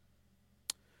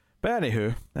 But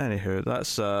anywho,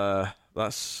 that's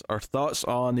our thoughts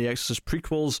on the Exorcist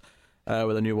prequels,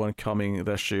 with a new one coming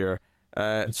this year.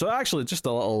 So actually, just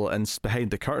a little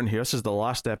behind the curtain here. This is the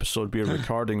last episode we're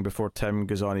recording before Tim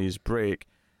goes on his break.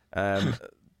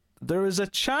 There is a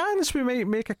chance we might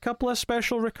make a couple of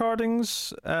special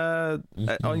recordings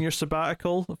on your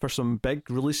sabbatical for some big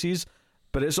releases,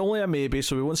 but it's only a maybe,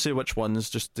 so we won't say which ones,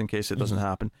 just in case it doesn't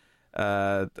happen.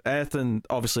 Anything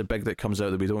obviously big that comes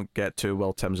out that we don't get to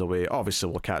while Tim's away,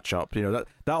 obviously we'll catch up.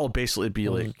 That'll basically be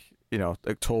like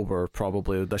October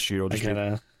probably this year. We'll just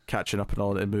be catching up on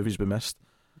all the movies we missed.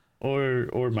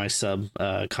 Or my sub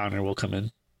Connor will come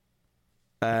in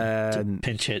to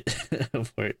pinch hit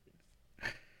for it.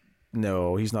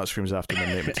 No, he's not Screams After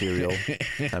Midnight material.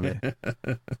 I mean,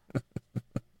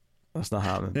 that's not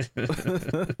happening.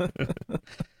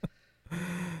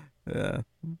 Yeah.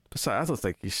 Besides, I don't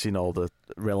think he's seen all the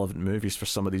relevant movies for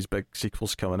some of these big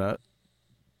sequels coming out.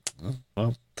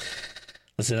 Well,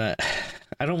 listen,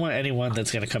 I don't want anyone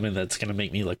that's going to come in that's going to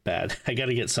make me look bad. I got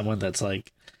to get someone that's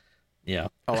like, yeah.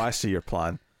 Oh, I see your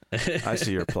plan.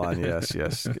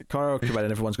 Yes. Connor will come in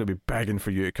and everyone's going to be begging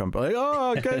for you to come back. Like,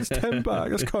 oh, get Tim back.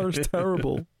 This Connor's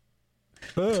terrible.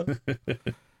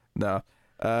 No.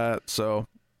 So,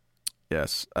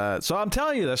 yes. So I'm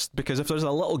telling you this because if there's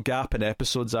a little gap in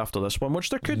episodes after this one, which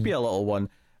there could be a little one,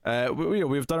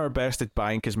 we've done our best to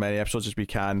bank as many episodes as we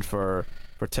can for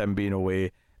Tim being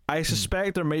away. I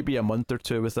suspect there might be a month or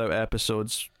two without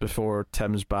episodes before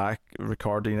Tim's back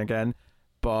recording again,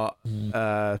 but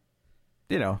it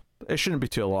shouldn't be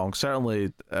too long.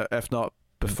 Certainly, if not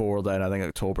before then, I think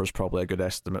October is probably a good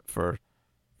estimate for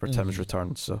Tim's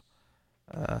return. So,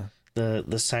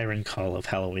 the siren call of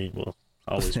Halloween will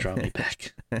always draw me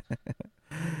back.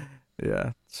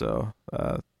 Yeah. So,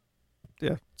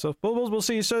 yeah. So we'll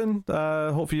see you soon.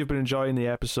 Hopefully you've been enjoying the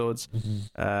episodes.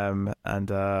 Yeah.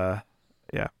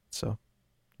 So,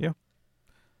 yeah.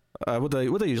 What do I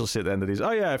usually say at the end of these?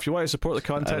 Oh yeah, if you want to support the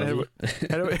content, head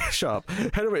over to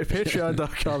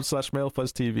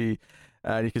patreon.com/MailFuzzTV.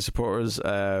 And you can support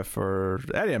us for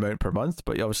any amount per month,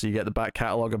 but obviously you get the back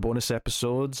catalogue of bonus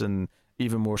episodes and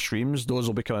even more streams. Those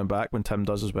will be coming back when Tim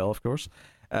does as well, of course.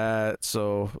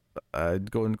 So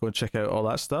go and check out all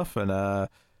that stuff, and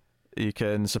you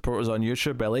can support us on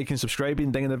YouTube by liking,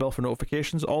 subscribing, dinging the bell for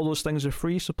notifications. All those things are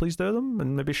free, so please do them,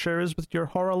 and maybe share us with your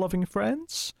horror-loving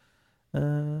friends.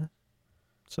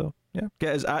 So yeah,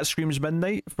 get us at Screams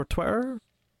Midnight for Twitter.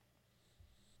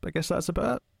 I guess that's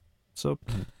about it. So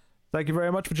thank you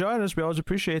very much for joining us. We always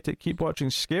appreciate it. Keep watching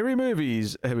scary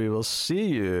movies, and we will see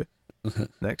you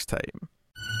next time.